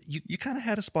 So you kind of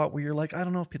had a spot where you're like, I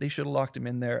don't know if they should have locked him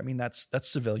in there. I mean, that's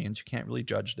civilians. You can't really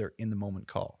judge their in the moment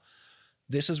call.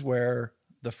 This is where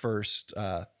the first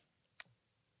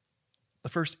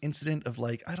incident of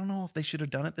like, I don't know if they should have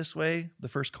done it this way. The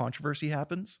first controversy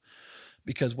happens,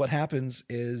 because what happens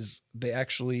is they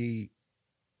actually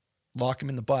lock him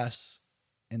in the bus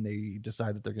and they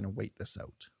decide that they're going to wait this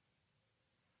out.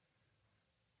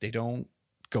 They don't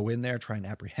go in there, try and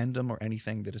apprehend him or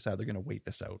anything. They decide they're going to wait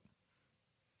this out.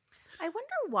 I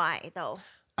wonder why, though.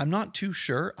 I'm not too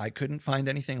sure. I couldn't find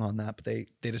anything on that, but they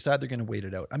decide they're going to wait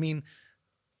it out. I mean,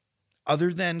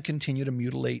 other than continue to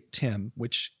mutilate Tim,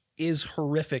 which is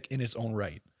horrific in its own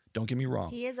right. Don't get me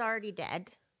wrong. He is already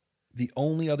dead. The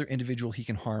only other individual he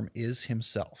can harm is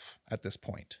himself at this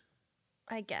point.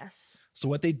 I guess. So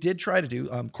what they did try to do,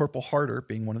 Corporal Harder,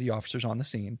 being one of the officers on the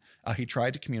scene, he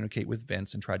tried to communicate with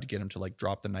Vince and tried to get him to like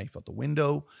drop the knife out the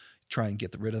window, try and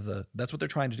get rid of that's what they're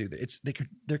trying to do.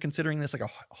 They're considering this like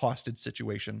a hostage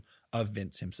situation of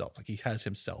Vince himself. Like he has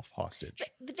himself hostage.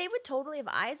 But they would totally have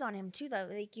eyes on him too, though.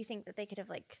 Like, you think that they could have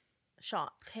like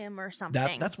shot him or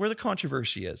something? That's where the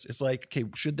controversy is. It's like, okay,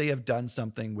 should they have done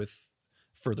something with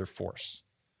further force?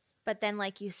 But then,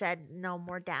 like you said, no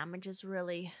more damage is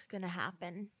really going to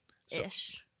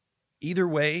happen-ish. So, either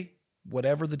way,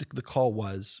 whatever the call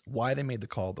was, why they made the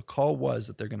call was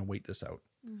that they're going to wait this out.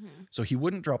 Mm-hmm. So he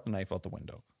wouldn't drop the knife out the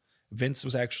window. Vince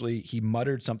was he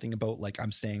muttered something about like,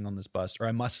 I'm staying on this bus, or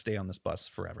I must stay on this bus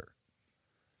forever.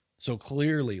 So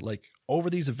clearly, like over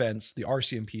these events, the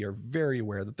RCMP are very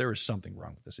aware that there is something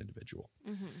wrong with this individual.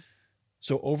 Mm-hmm.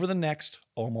 So over the next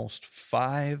almost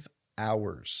 5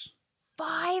 hours...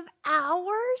 5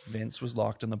 hours? Vince was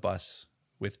locked in the bus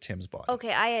with Tim's body.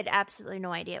 Okay, I had absolutely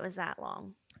no idea it was that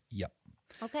long. Yep.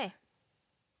 Okay.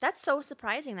 That's so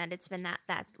surprising that it's been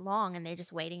that long and they're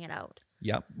just waiting it out.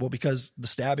 Yep. Well, because the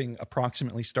stabbing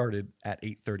approximately started at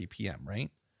 8:30 p.m., right?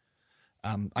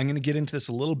 I'm going to get into this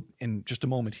a little in just a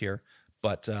moment here,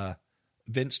 but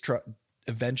Vince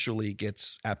eventually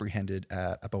gets apprehended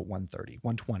at about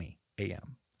 1:20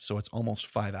 a.m. So it's almost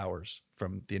 5 hours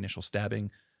from the initial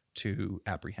stabbing to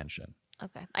apprehension.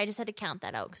 Okay. I just had to count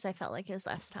that out because I felt like it was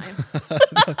less time.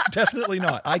 No, definitely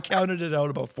not. I counted it out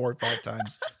about 4 or 5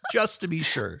 times just to be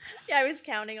sure. Yeah, I was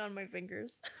counting on my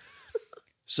fingers.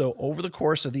 So over the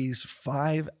course of these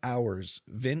 5 hours,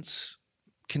 Vince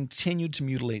continued to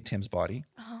mutilate Tim's body.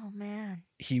 Oh, man.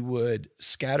 He would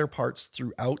scatter parts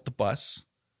throughout the bus.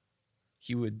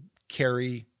 He would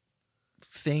carry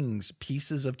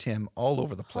pieces of Tim all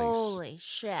over the place. Holy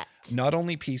shit. Not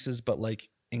only pieces, but like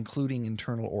including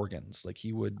internal organs. Like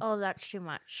he would... Oh, that's too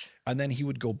much. And then he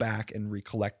would go back and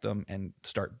recollect them and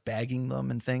start bagging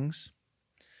them and things.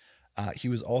 He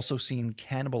was also seen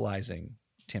cannibalizing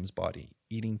Tim's body,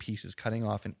 eating pieces, cutting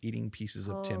off and eating pieces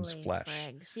of Tim's flesh.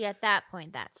 Frig. See, at that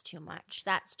point, that's too much.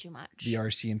 That's too much. The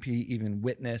RCMP even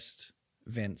witnessed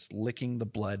Vince licking the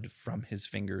blood from his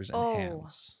fingers and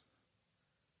hands.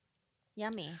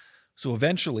 Yummy. So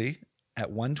eventually,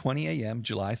 at 1:20 a.m.,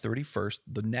 July 31st,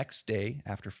 the next day,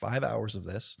 after 5 hours of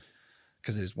this,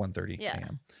 because it is 1:30 Yeah,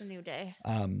 a.m. it's a new day.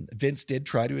 Vince did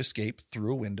try to escape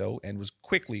through a window and was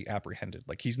quickly apprehended.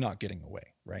 Like, he's not getting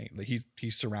away, right? Like, he's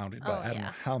surrounded by I don't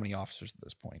know how many officers at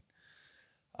this point.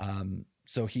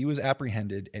 So he was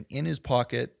apprehended, and in his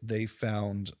pocket they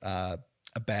found a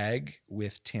bag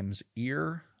with Tim's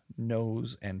ear,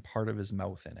 nose, and part of his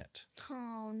mouth in it.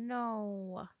 Oh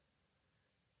no!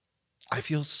 I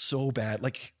feel so bad.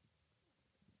 Like,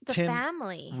 The Tim,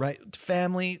 family, right?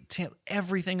 Family, Tim,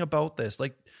 everything about this.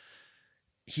 Like,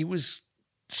 he was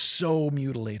so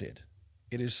mutilated.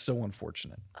 It is so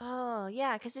unfortunate. Oh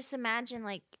yeah, because just imagine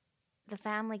like the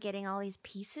family getting all these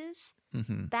pieces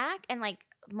Mm-hmm. back, and like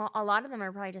a lot of them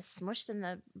are probably just smushed in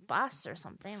the bus or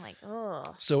something. Like,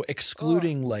 oh. So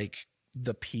excluding like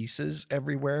the pieces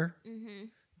everywhere, Mm-hmm.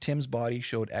 Tim's body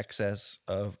showed excess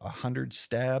of 100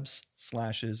 stabs,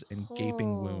 slashes, and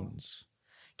gaping Oh. wounds.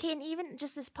 Okay, and even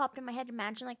just this popped in my head.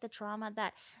 Imagine like the trauma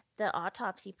that the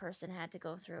autopsy person had to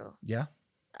go through Yeah.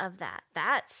 of that.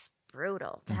 That's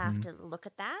brutal to have Mm-hmm. to look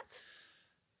at that.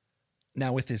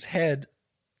 Now with his head,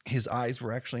 his eyes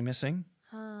were actually missing.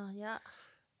 Oh yeah.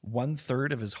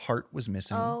 1/3 of his heart was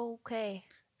missing. Okay.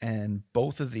 And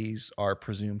both of these are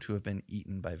presumed to have been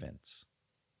eaten by Vince.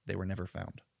 They were never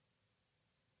found.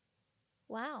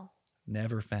 Wow.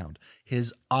 Never found.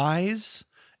 His eyes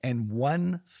and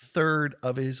 1/3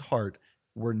 of his heart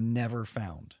were never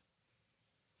found.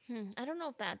 I don't know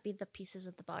if that'd be the pieces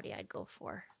of the body I'd go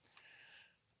for.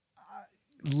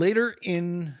 Later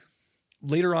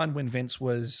on, when Vince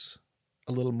was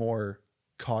a little more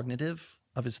cognitive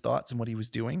of his thoughts and what he was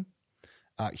doing,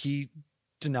 he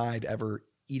denied ever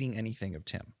eating anything of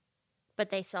Tim. But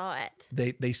they saw it.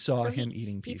 They saw So him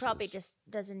eating He pieces. probably just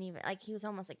doesn't even like. He was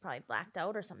almost like probably blacked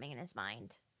out or something in his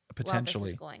mind. potentially While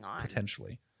this is going on.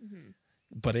 potentially. Mm-hmm.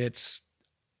 But it's.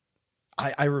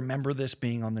 I remember this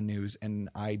being on the news, and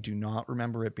I do not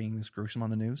remember it being this gruesome on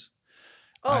the news.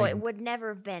 Oh, I- it would never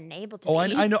have been able to. Oh,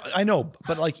 be. I know,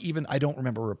 but like even I don't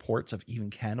remember reports of even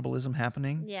cannibalism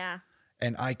happening. Yeah.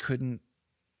 And I couldn't.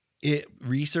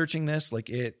 Researching this, like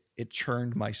it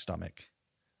churned my stomach.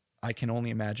 I can only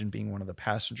imagine being one of the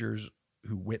passengers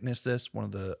who witnessed this, one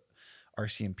of the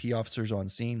RCMP officers on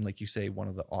scene, like you say, one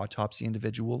of the autopsy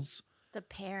individuals. The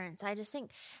parents. I just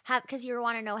think because you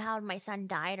want to know how my son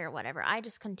died or whatever. I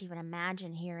just couldn't even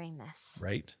imagine hearing this.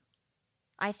 Right?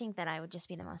 I think that I would just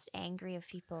be the most angry of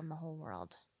people in the whole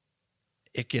world.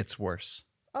 It gets worse.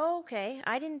 Oh, okay.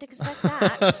 I didn't expect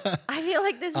that. I feel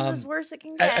like this is as worse it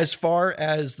can get. As far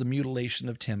as the mutilation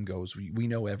of Tim goes, we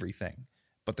know everything.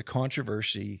 But the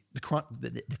controversy, the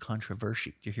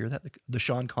controversy, do you hear that? The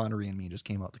Sean Connery in me just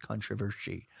came out. The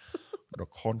controversy. The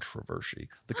controversy.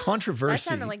 The controversy. That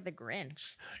sounded like the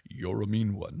Grinch. You're a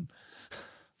mean one.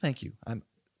 Thank you.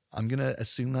 I'm gonna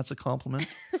assume that's a compliment.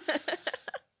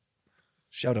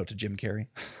 Shout out to Jim Carrey.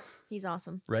 He's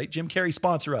awesome. Right? Jim Carrey,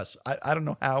 sponsor us. I don't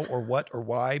know how or what or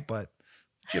why, but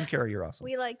Jim Carrey, you're awesome.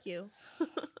 We like you.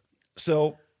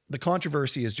 So the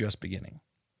controversy is just beginning.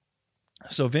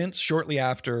 So Vince, shortly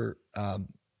after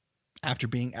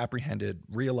being apprehended,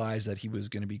 realized that he was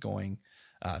going to be going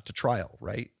to trial,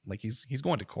 right? Like he's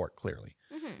going to court, clearly.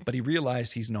 Mm-hmm. But he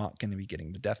realized he's not going to be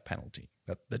getting the death penalty.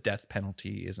 That the death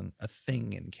penalty isn't a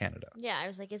thing in Canada. Yeah, I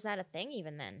was like, is that a thing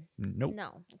even then? Nope.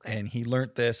 No. Okay. And he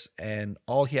learned this, and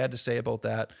all he had to say about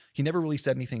that, he never really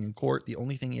said anything in court. The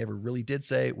only thing he ever really did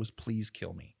say was, please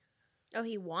kill me. Oh,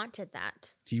 he wanted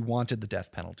that. He wanted the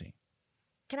death penalty.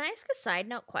 Can I ask a side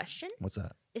note question? What's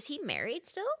that? Is he married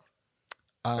still?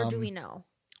 Or do we know?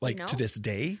 Do Like you know? to this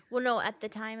day? Well, no, at the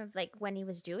time of like when he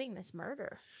was doing this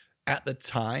murder. At the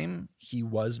time, he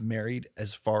was married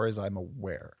as far as I'm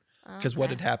aware. Because what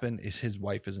Okay. had happened is his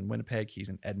wife is in Winnipeg, he's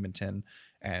in Edmonton,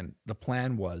 and the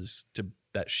plan was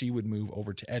that she would move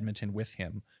over to Edmonton with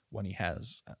him when he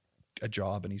has a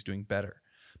job and he's doing better.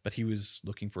 But he was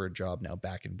looking for a job now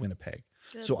back in Winnipeg.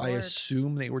 Good So I Lord.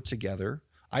 assume they were together.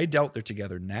 I doubt they're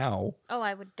together now, Oh,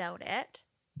 I would doubt it.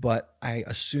 but I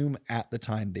assume at the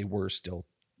time they were still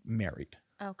married.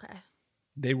 Okay.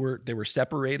 They were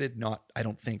separated, not I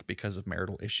don't think because of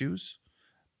marital issues,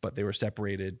 but they were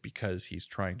separated because he's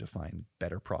trying to find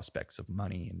better prospects of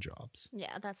money and jobs.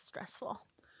 Yeah, that's stressful.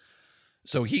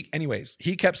 So he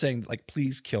kept saying, like,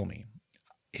 please kill me.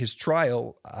 His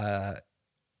trial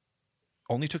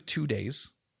only took 2 days,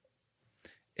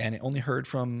 and it only heard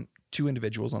from 2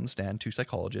 individuals on the stand, 2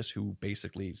 psychologists who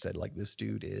basically said, like, this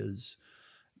dude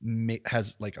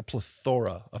has like a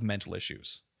plethora of mental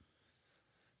issues.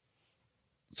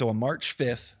 So on March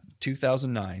 5th,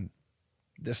 2009,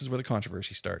 this is where the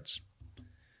controversy starts.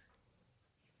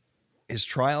 His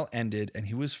trial ended, and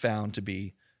he was found to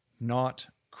be not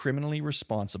criminally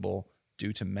responsible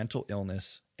due to mental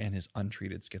illness and his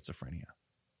untreated schizophrenia.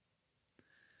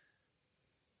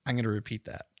 I'm going to repeat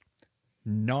that.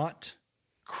 Not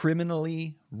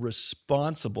criminally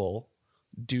responsible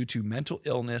due to mental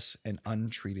illness and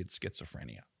untreated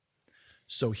schizophrenia.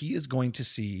 So he is going to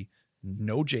see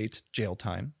no jail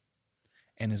time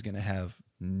and is going to have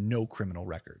no criminal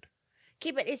record. Okay,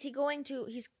 but he's going to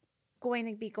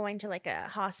be going to like a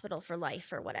hospital for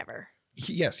life or whatever.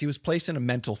 Yes, he was placed in a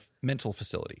mental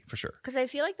facility for sure. Because I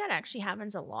feel like that actually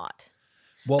happens a lot.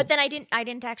 Well, but then I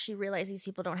didn't actually realize these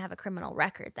people don't have a criminal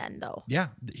record then, though. Yeah,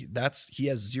 he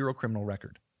has zero criminal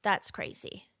record. That's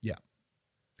crazy. Yeah.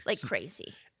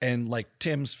 Crazy. And like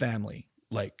Tim's family,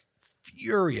 like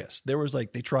furious. There was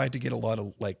like, they tried to get a lot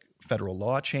of like federal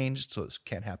law changed so this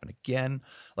can't happen again.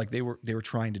 Like they were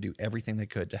trying to do everything they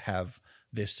could to have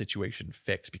this situation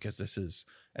fixed, because this is,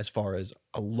 as far as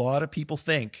a lot of people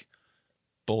think,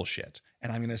 bullshit.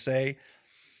 And I'm going to say,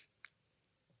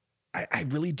 I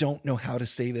really don't know how to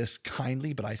say this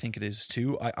kindly, but I think it is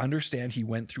too. I understand he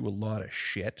went through a lot of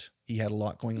shit. He had a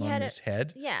lot going on in his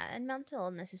head. Yeah, and mental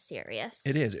illness is serious.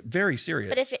 It is very serious.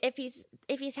 But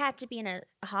if he's had to be in a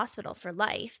hospital for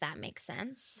life, that makes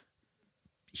sense.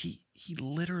 He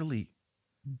literally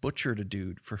butchered a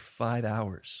dude for 5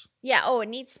 hours. Yeah. Oh, it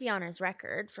needs to be on his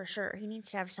record for sure. He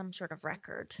needs to have some sort of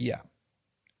record. Yeah.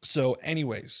 So,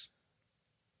 anyways,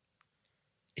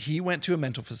 he went to a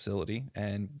mental facility,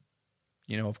 and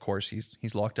of course,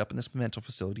 he's locked up in this mental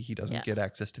facility. He doesn't get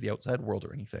access to the outside world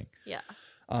or anything. Yeah.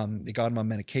 They got him on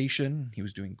medication. He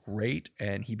was doing great,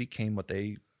 and he became what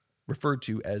they referred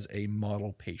to as a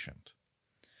model patient.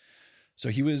 So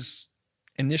he was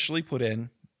initially put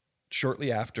in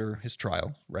shortly after his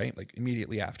trial, right? Like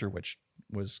immediately after, which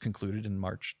was concluded in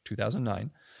March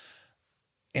 2009.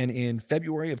 And in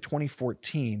February of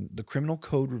 2014, the Criminal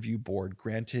Code Review Board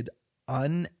granted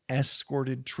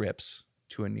unescorted trips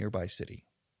to a nearby city.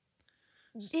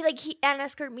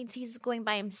 Unescorted means he's going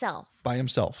by himself. By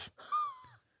himself.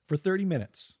 For 30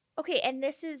 minutes. Okay, and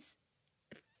this is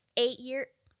 8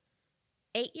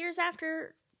 years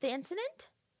after the incident?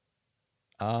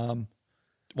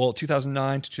 Well,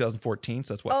 2009 to 2014,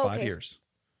 so that's 5 years.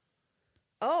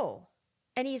 Oh.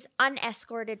 And he's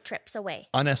unescorted trips away.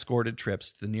 Unescorted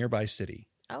trips to the nearby city.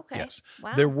 Okay. Yes.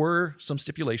 Wow. There were some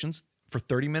stipulations. For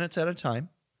 30 minutes at a time,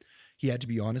 he had to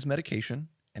be on his medication,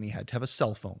 and he had to have a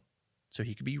cell phone so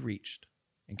he could be reached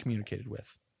and communicated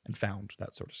with and found,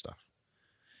 that sort of stuff.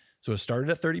 So it started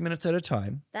at 30 minutes at a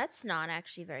time. That's not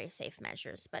actually very safe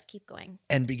measures, but keep going.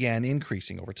 And began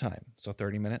increasing over time. So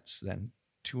 30 minutes, then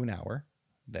to an hour,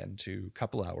 then to a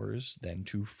couple hours, then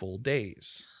to full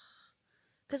days.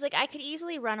 Because I could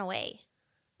easily run away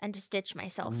and just ditch my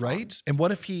cell phone. Right? And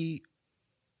what if the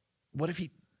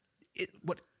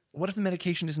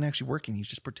medication isn't actually working? He's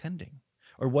just pretending.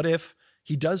 Or what if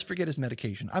he does forget his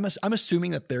medication? I'm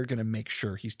assuming that they're going to make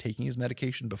sure he's taking his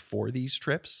medication before these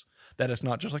trips. That it's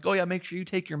not just like, oh yeah, make sure you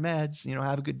take your meds,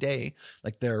 have a good day.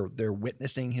 Like they're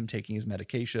witnessing him taking his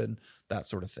medication, that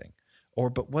sort of thing.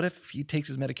 But what if he takes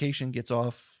his medication, gets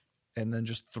off, and then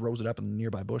just throws it up in the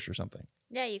nearby bush or something?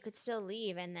 Yeah, you could still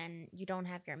leave, and then you don't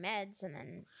have your meds, and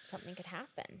then something could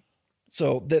happen.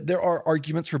 So there are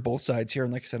arguments for both sides here.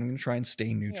 And like I said, I'm going to try and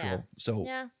stay neutral. Yeah.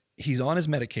 So he's on his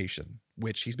medication,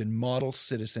 which he's been model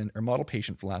citizen or model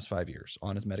patient for the last 5 years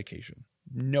on his medication.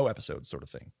 No episodes sort of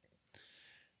thing.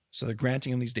 So they're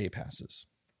granting him these day passes.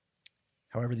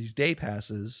 However, these day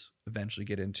passes eventually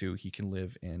get into he can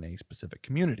live in a specific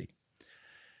community.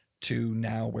 To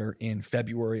now where in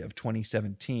February of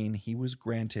 2017, he was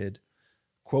granted,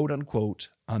 quote unquote,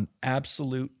 an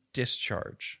absolute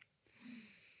discharge.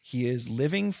 He is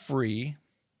living free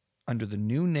under the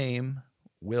new name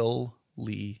Will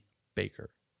Lee Baker.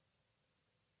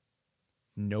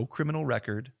 No criminal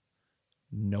record,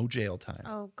 no jail time.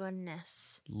 Oh,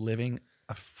 goodness. Living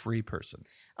a free person.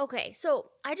 Okay,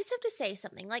 so I just have to say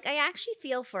something. I actually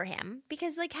feel for him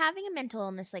because having a mental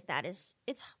illness like that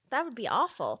that would be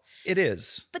awful. It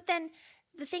is. But then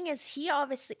the thing is, he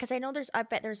obviously, because I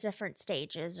bet there's different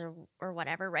stages or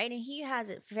whatever, right? And he has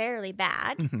it fairly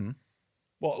bad. Mm-hmm.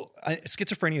 Well,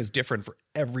 schizophrenia is different for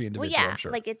every individual, well, yeah, I'm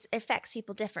sure. It affects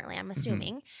people differently, I'm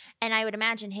assuming. Mm-hmm. And I would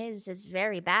imagine his is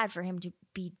very bad for him to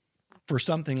be. For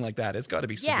something like that, it's got to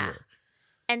be severe. Yeah.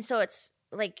 And so it's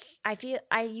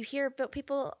you hear about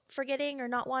people forgetting or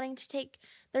not wanting to take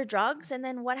their drugs, and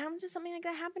then what happens if something like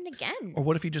that happened again? Or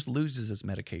what if he just loses his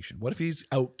medication? What if he's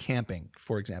out camping,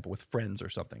 for example, with friends or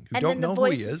something who and don't know who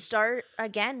he is? And then the voices start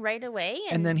again right away.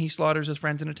 And then he slaughters his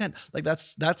friends in a tent.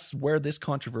 That's where this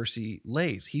controversy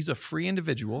lays. He's a free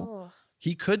individual. Oh.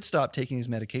 He could stop taking his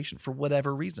medication for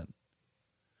whatever reason.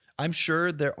 I'm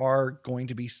sure there are going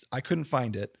to be, I couldn't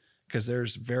find it because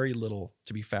there's very little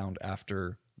to be found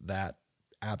after that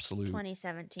absolute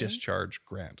 2017 discharge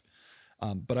grant.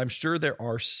 But I'm sure there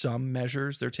are some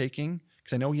measures they're taking,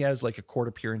 because I know he has like a court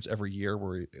appearance every year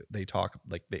where they talk,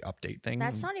 like they update things.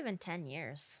 That's not even 10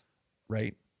 years.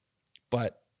 Right.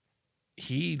 But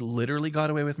he literally got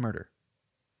away with murder.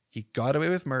 He got away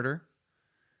with murder,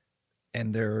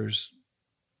 and there's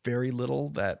very little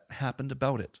that happened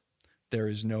about it. There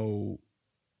is nothing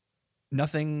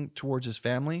towards his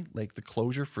family, like the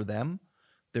closure for them.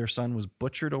 Their son was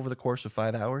butchered over the course of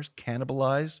 5 hours,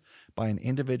 cannibalized by an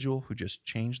individual who just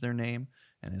changed their name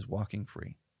and is walking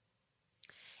free.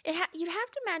 You'd have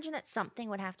to imagine that something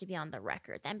would have to be on the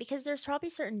record then, because there's probably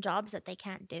certain jobs that they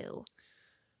can't do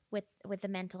with a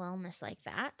mental illness like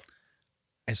that.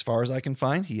 As far as I can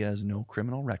find, he has no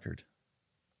criminal record.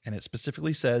 And it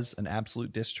specifically says an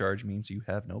absolute discharge means you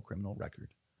have no criminal record.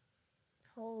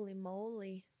 Holy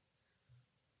moly.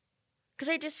 Because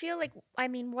I just feel like, I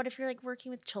mean, what if you're like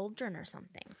working with children or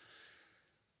something?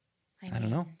 I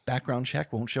don't know. Background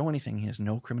check won't show anything. He has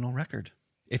no criminal record.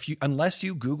 Unless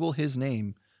you Google his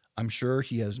name, I'm sure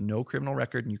he has no criminal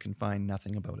record and you can find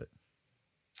nothing about it.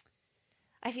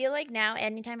 I feel like now,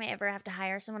 anytime I ever have to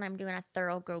hire someone, I'm doing a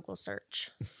thorough Google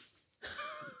search.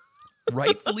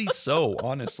 Rightfully so,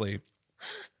 honestly.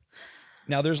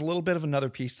 Now, there's a little bit of another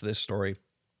piece to this story.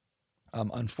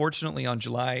 Unfortunately, in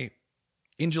July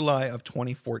of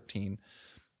 2014,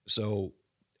 so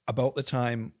about the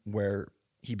time where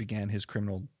he began his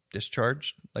criminal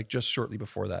discharge, like just shortly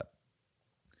before that.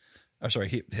 Oh,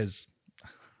 sorry, his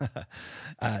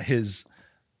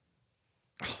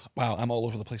wow, I'm all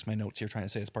over the place. My notes here trying to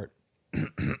say this part.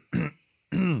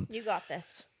 You got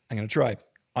this. I'm going to try.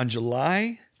 On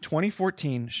July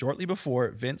 2014, shortly before,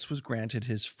 Vince was granted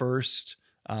his first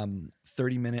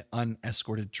 30-minute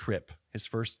unescorted trip, his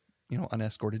first,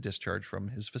 unescorted discharge from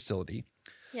his facility.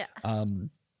 Yeah.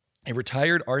 A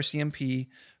retired RCMP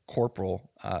corporal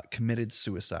committed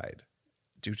suicide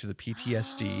due to the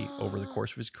PTSD over the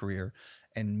course of his career,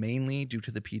 and mainly due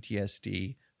to the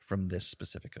PTSD from this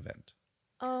specific event.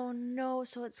 Oh, no.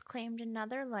 So it's claimed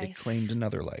another life. It claimed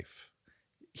another life.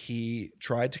 He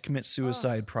tried to commit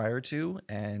suicide prior to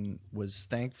and was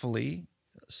thankfully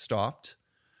stopped.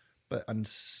 But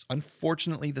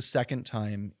unfortunately, the second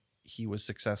time he was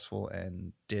successful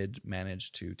and did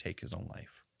manage to take his own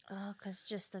life. Oh, because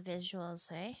just the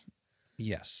visuals, eh?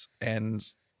 Yes. And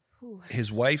Whew.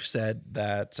 his wife said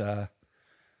that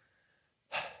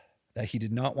that he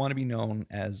did not want to be known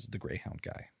as the Greyhound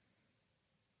guy.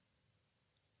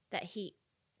 That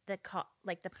the cop,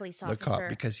 like the police The officer. cop,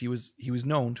 because he was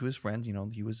known to his friends.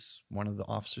 He was one of the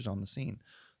officers on the scene.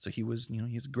 So he was,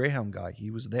 he's a Greyhound guy.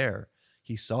 He was there.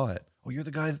 He saw it. Oh, you're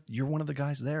the guy. You're one of the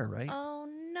guys there, right? Oh,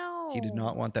 no. He did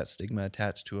not want that stigma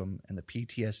attached to him, and the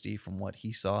PTSD from what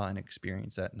he saw and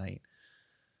experienced that night,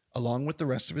 along with the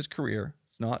rest of his career.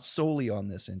 It's not solely on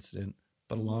this incident,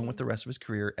 but along with the rest of his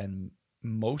career, and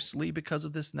mostly because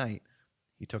of this night,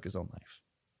 he took his own life.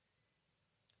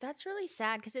 That's really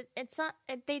sad, because it's not.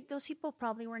 Those people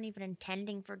probably weren't even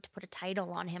intending to put a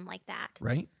title on him like that,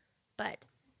 Right? But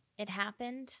it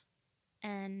happened,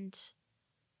 and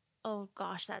oh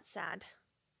gosh, that's sad.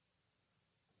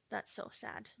 That's so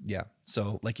sad. Yeah.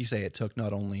 So, like you say, it took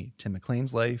not only Tim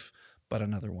McLean's life, but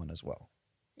another one as well.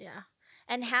 Yeah.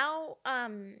 And how?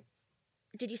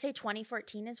 Did you say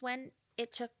 2014 is when he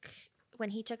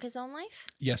took his own life?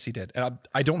 Yes, he did. And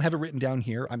I don't have it written down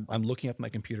here. I'm looking up my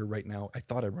computer right now. I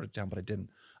thought I wrote it down, but I didn't.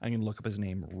 I'm going to look up his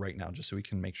name right now just so we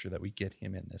can make sure that we get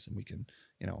him in this and we can,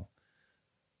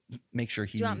 make sure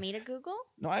he... Do you want me to Google?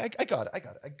 No, I got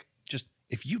it. Just,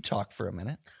 if you talk for a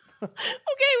minute.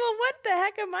 Okay, well, what the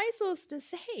heck am I supposed to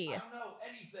say? I don't know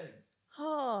anything.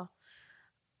 Oh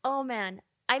man.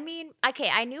 I mean, okay,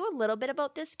 I knew a little bit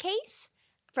about this case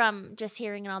from just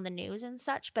hearing it on the news and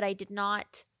such, but I did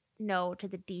not know to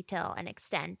the detail and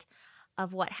extent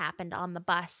of what happened on the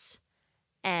bus.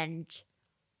 And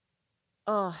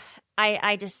I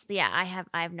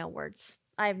have no words.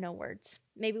 I have no words.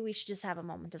 Maybe we should just have a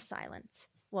moment of silence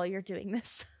while you're doing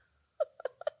this.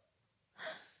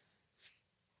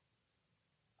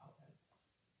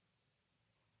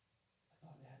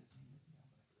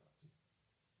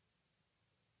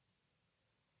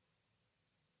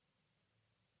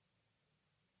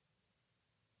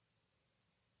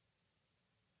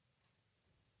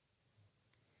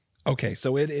 Okay,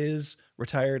 so it is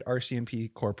retired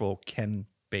RCMP Corporal Ken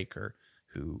Baker,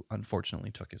 who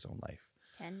unfortunately took his own life.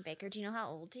 Ken Baker, do you know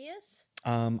how old he is?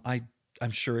 I'm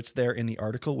sure it's there in the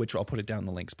article, which I'll put it down in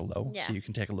the links below, Yeah. so you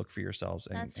can take a look for yourselves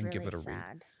and Really give it a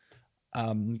sad.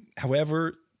 read.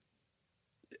 However,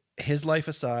 his life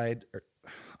aside,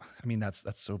 I mean, that's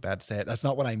so bad to say it. That's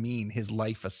not what I mean. His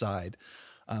life aside,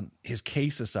 his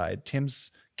case aside,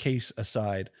 Tim's case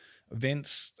aside,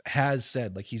 Vince has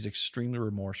said like he's extremely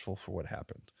remorseful for what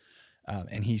happened.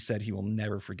 And he said he will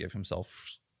never forgive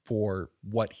himself for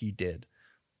what he did.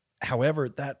 However,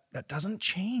 that doesn't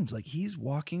change. Like, he's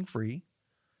walking free.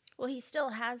 Well, he still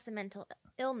has the mental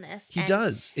illness. He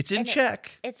does. It's in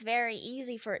check. It's very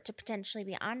easy for it to potentially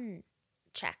be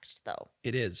unchecked, though.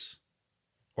 It is.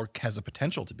 Or has a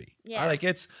potential to be. Yeah. Like,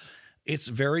 it's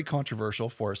very controversial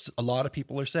for us. A lot of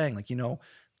people are saying, like,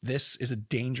 this is a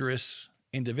dangerous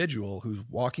individual who's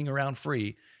walking around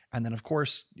free. And then, of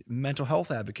course, mental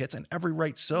health advocates, and every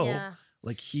right so, Yeah.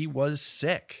 like, he was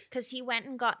sick. Because he went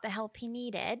and got the help he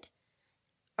needed.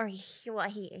 Or he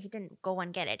didn't go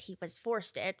and get it. He was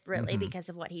forced it, really, because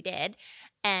of what he did.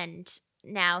 And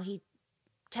now he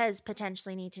does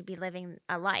potentially need to be living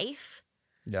a life.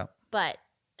 Yeah. But,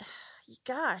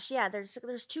 gosh, yeah,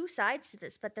 there's two sides to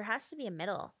this, but there has to be a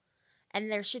middle.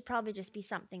 And there should probably just be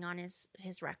something on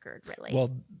his record, really.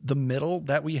 Well, the middle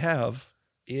that we have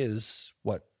is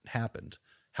what happened.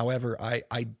 However, I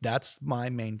that's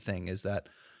my main thing, is that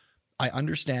I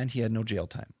understand he had no jail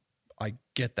time. I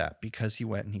get that, because he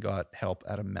went and he got help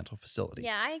at a mental facility.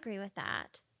 Yeah, I agree with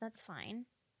that. That's fine.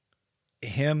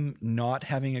 Him not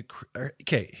having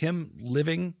him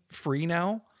living free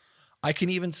now,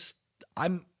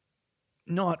 I'm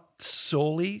not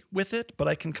solely with it, but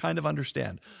I can kind of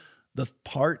understand. The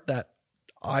part that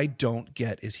I don't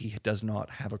get is he does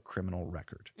not have a criminal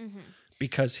record. Mm-hmm.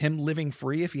 Because him living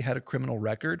free, if he had a criminal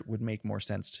record, would make more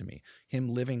sense to me.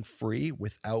 Him living free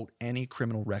without any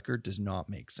criminal record does not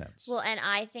make sense. Well, and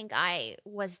I think I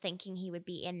was thinking he would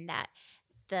be in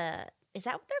is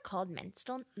that what they're called?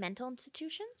 Mental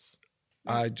institutions?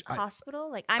 Hospital?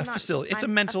 Like, I'm a not. facility. It's a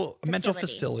mental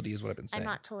facility is what I've been saying. I'm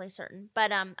not totally certain.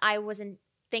 But I wasn't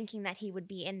thinking that he would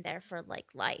be in there for like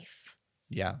life.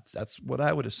 Yeah, that's what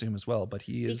I would assume as well. But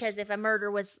he is. Because if a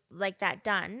murder was like that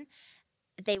done,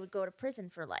 they would go to prison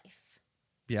for life.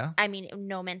 Yeah. I mean,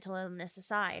 no mental illness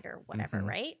aside or whatever,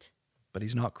 right? But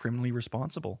he's not criminally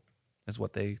responsible, is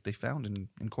what they found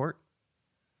in court.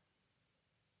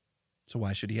 So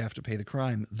why should he have to pay the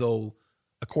crime? Though,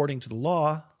 according to the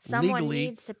law, someone legally,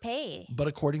 needs to pay. But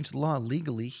according to the law,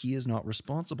 legally, he is not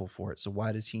responsible for it. So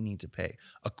why does he need to pay?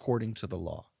 According to the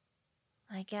law.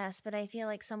 I guess, but I feel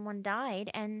like someone died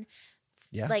and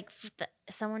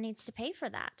someone needs to pay for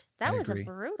that. That was a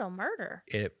brutal murder.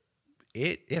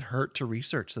 It hurt to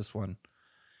research this one.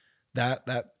 That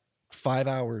 5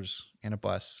 hours in a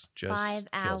bus just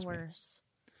 5 kills hours.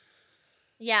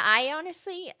 Me. Yeah,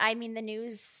 I mean, the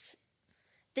news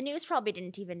probably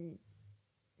didn't even,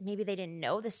 maybe they didn't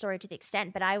know the story to the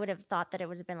extent, but I would have thought that it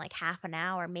would have been like half an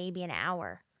hour, maybe an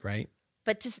hour. Right.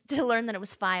 But to learn that it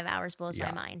was 5 hours blows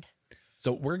my mind.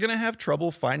 So we're going to have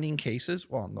trouble finding cases.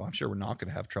 Well, no, I'm sure we're not going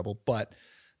to have trouble, but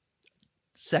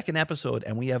second episode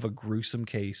and we have a gruesome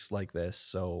case like this.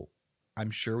 So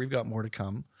I'm sure we've got more to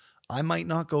come. I might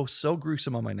not go so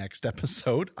gruesome on my next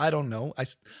episode. I don't know.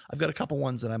 I've got a couple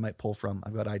ones that I might pull from.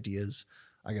 I've got ideas.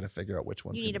 I got to figure out which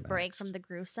ones. You need a break from the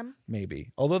gruesome?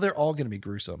 Maybe. Although they're all going to be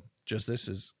gruesome. Just this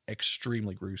is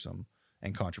extremely gruesome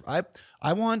and controversial.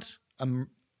 I want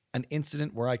an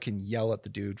incident where I can yell at the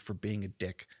dude for being a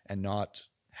dick and not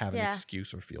have an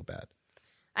excuse or feel bad.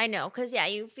 I know, because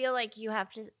you feel like you have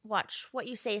to watch what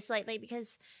you say slightly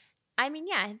because, I mean,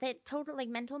 that total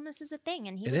mental illness is a thing,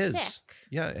 and he was sick.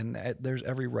 Yeah, and there's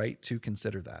every right to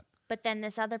consider that. But then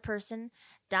this other person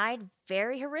died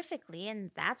very horrifically,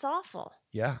 and that's awful.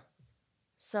 Yeah.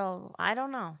 So I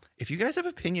don't know. If you guys have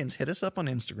opinions, hit us up on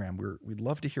Instagram. We'd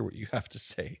love to hear what you have to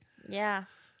say. Yeah.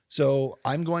 So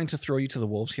I'm going to throw you to the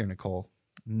wolves here, Nicole.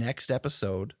 Next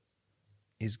episode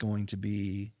is going to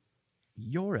be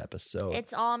your episode.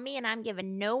 It's all me, and I'm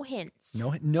giving no hints.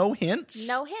 No hints?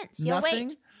 No hints. You'll Nothing?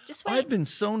 wait. Just wait. I've been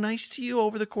so nice to you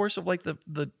over the course of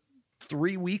the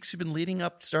 3 weeks you've been leading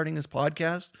up to starting this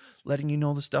podcast, letting you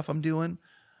know the stuff I'm doing.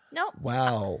 Nope.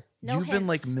 Wow. No You've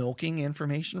hints. been milking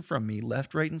information from me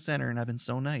left, right, and center, and I've been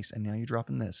so nice. And now you're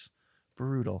dropping this.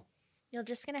 Brutal. You're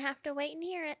just going to have to wait and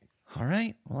hear it. All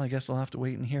right. Well, I guess I'll have to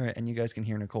wait and hear it. And you guys can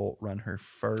hear Nicole run her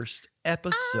first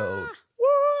episode.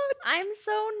 What? I'm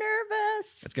so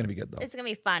nervous. It's going to be good, though. It's going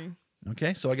to be fun.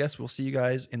 Okay. So I guess we'll see you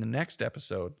guys in the next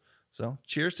episode. So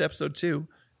cheers to episode 2.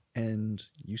 And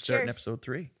you start in Cheers. episode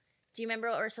 3. Do you remember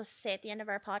what we're supposed to say at the end of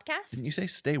our podcast? Didn't you say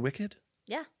stay wicked?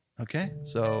 Yeah. Okay.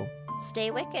 So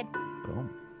Stay wicked. boom.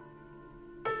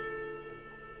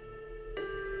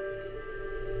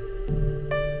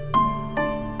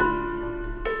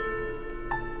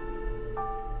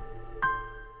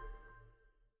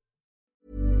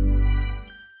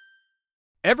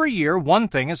 Every year, one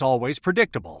thing is always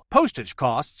predictable. Postage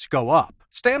costs go up.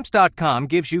 Stamps.com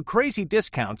gives you crazy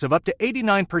discounts of up to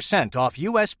 89% off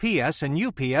USPS and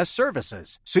UPS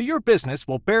services, so your business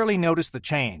will barely notice the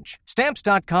change.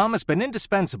 Stamps.com has been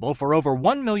indispensable for over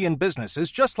 1 million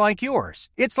businesses just like yours.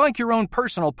 It's like your own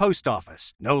personal post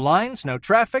office. No lines, no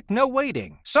traffic, no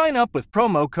waiting. Sign up with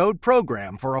promo code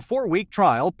PROGRAM for a 4-week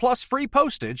trial plus free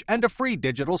postage and a free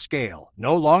digital scale.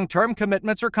 No long-term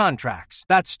commitments or contracts.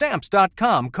 That's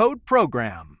Stamps.com, code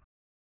PROGRAM.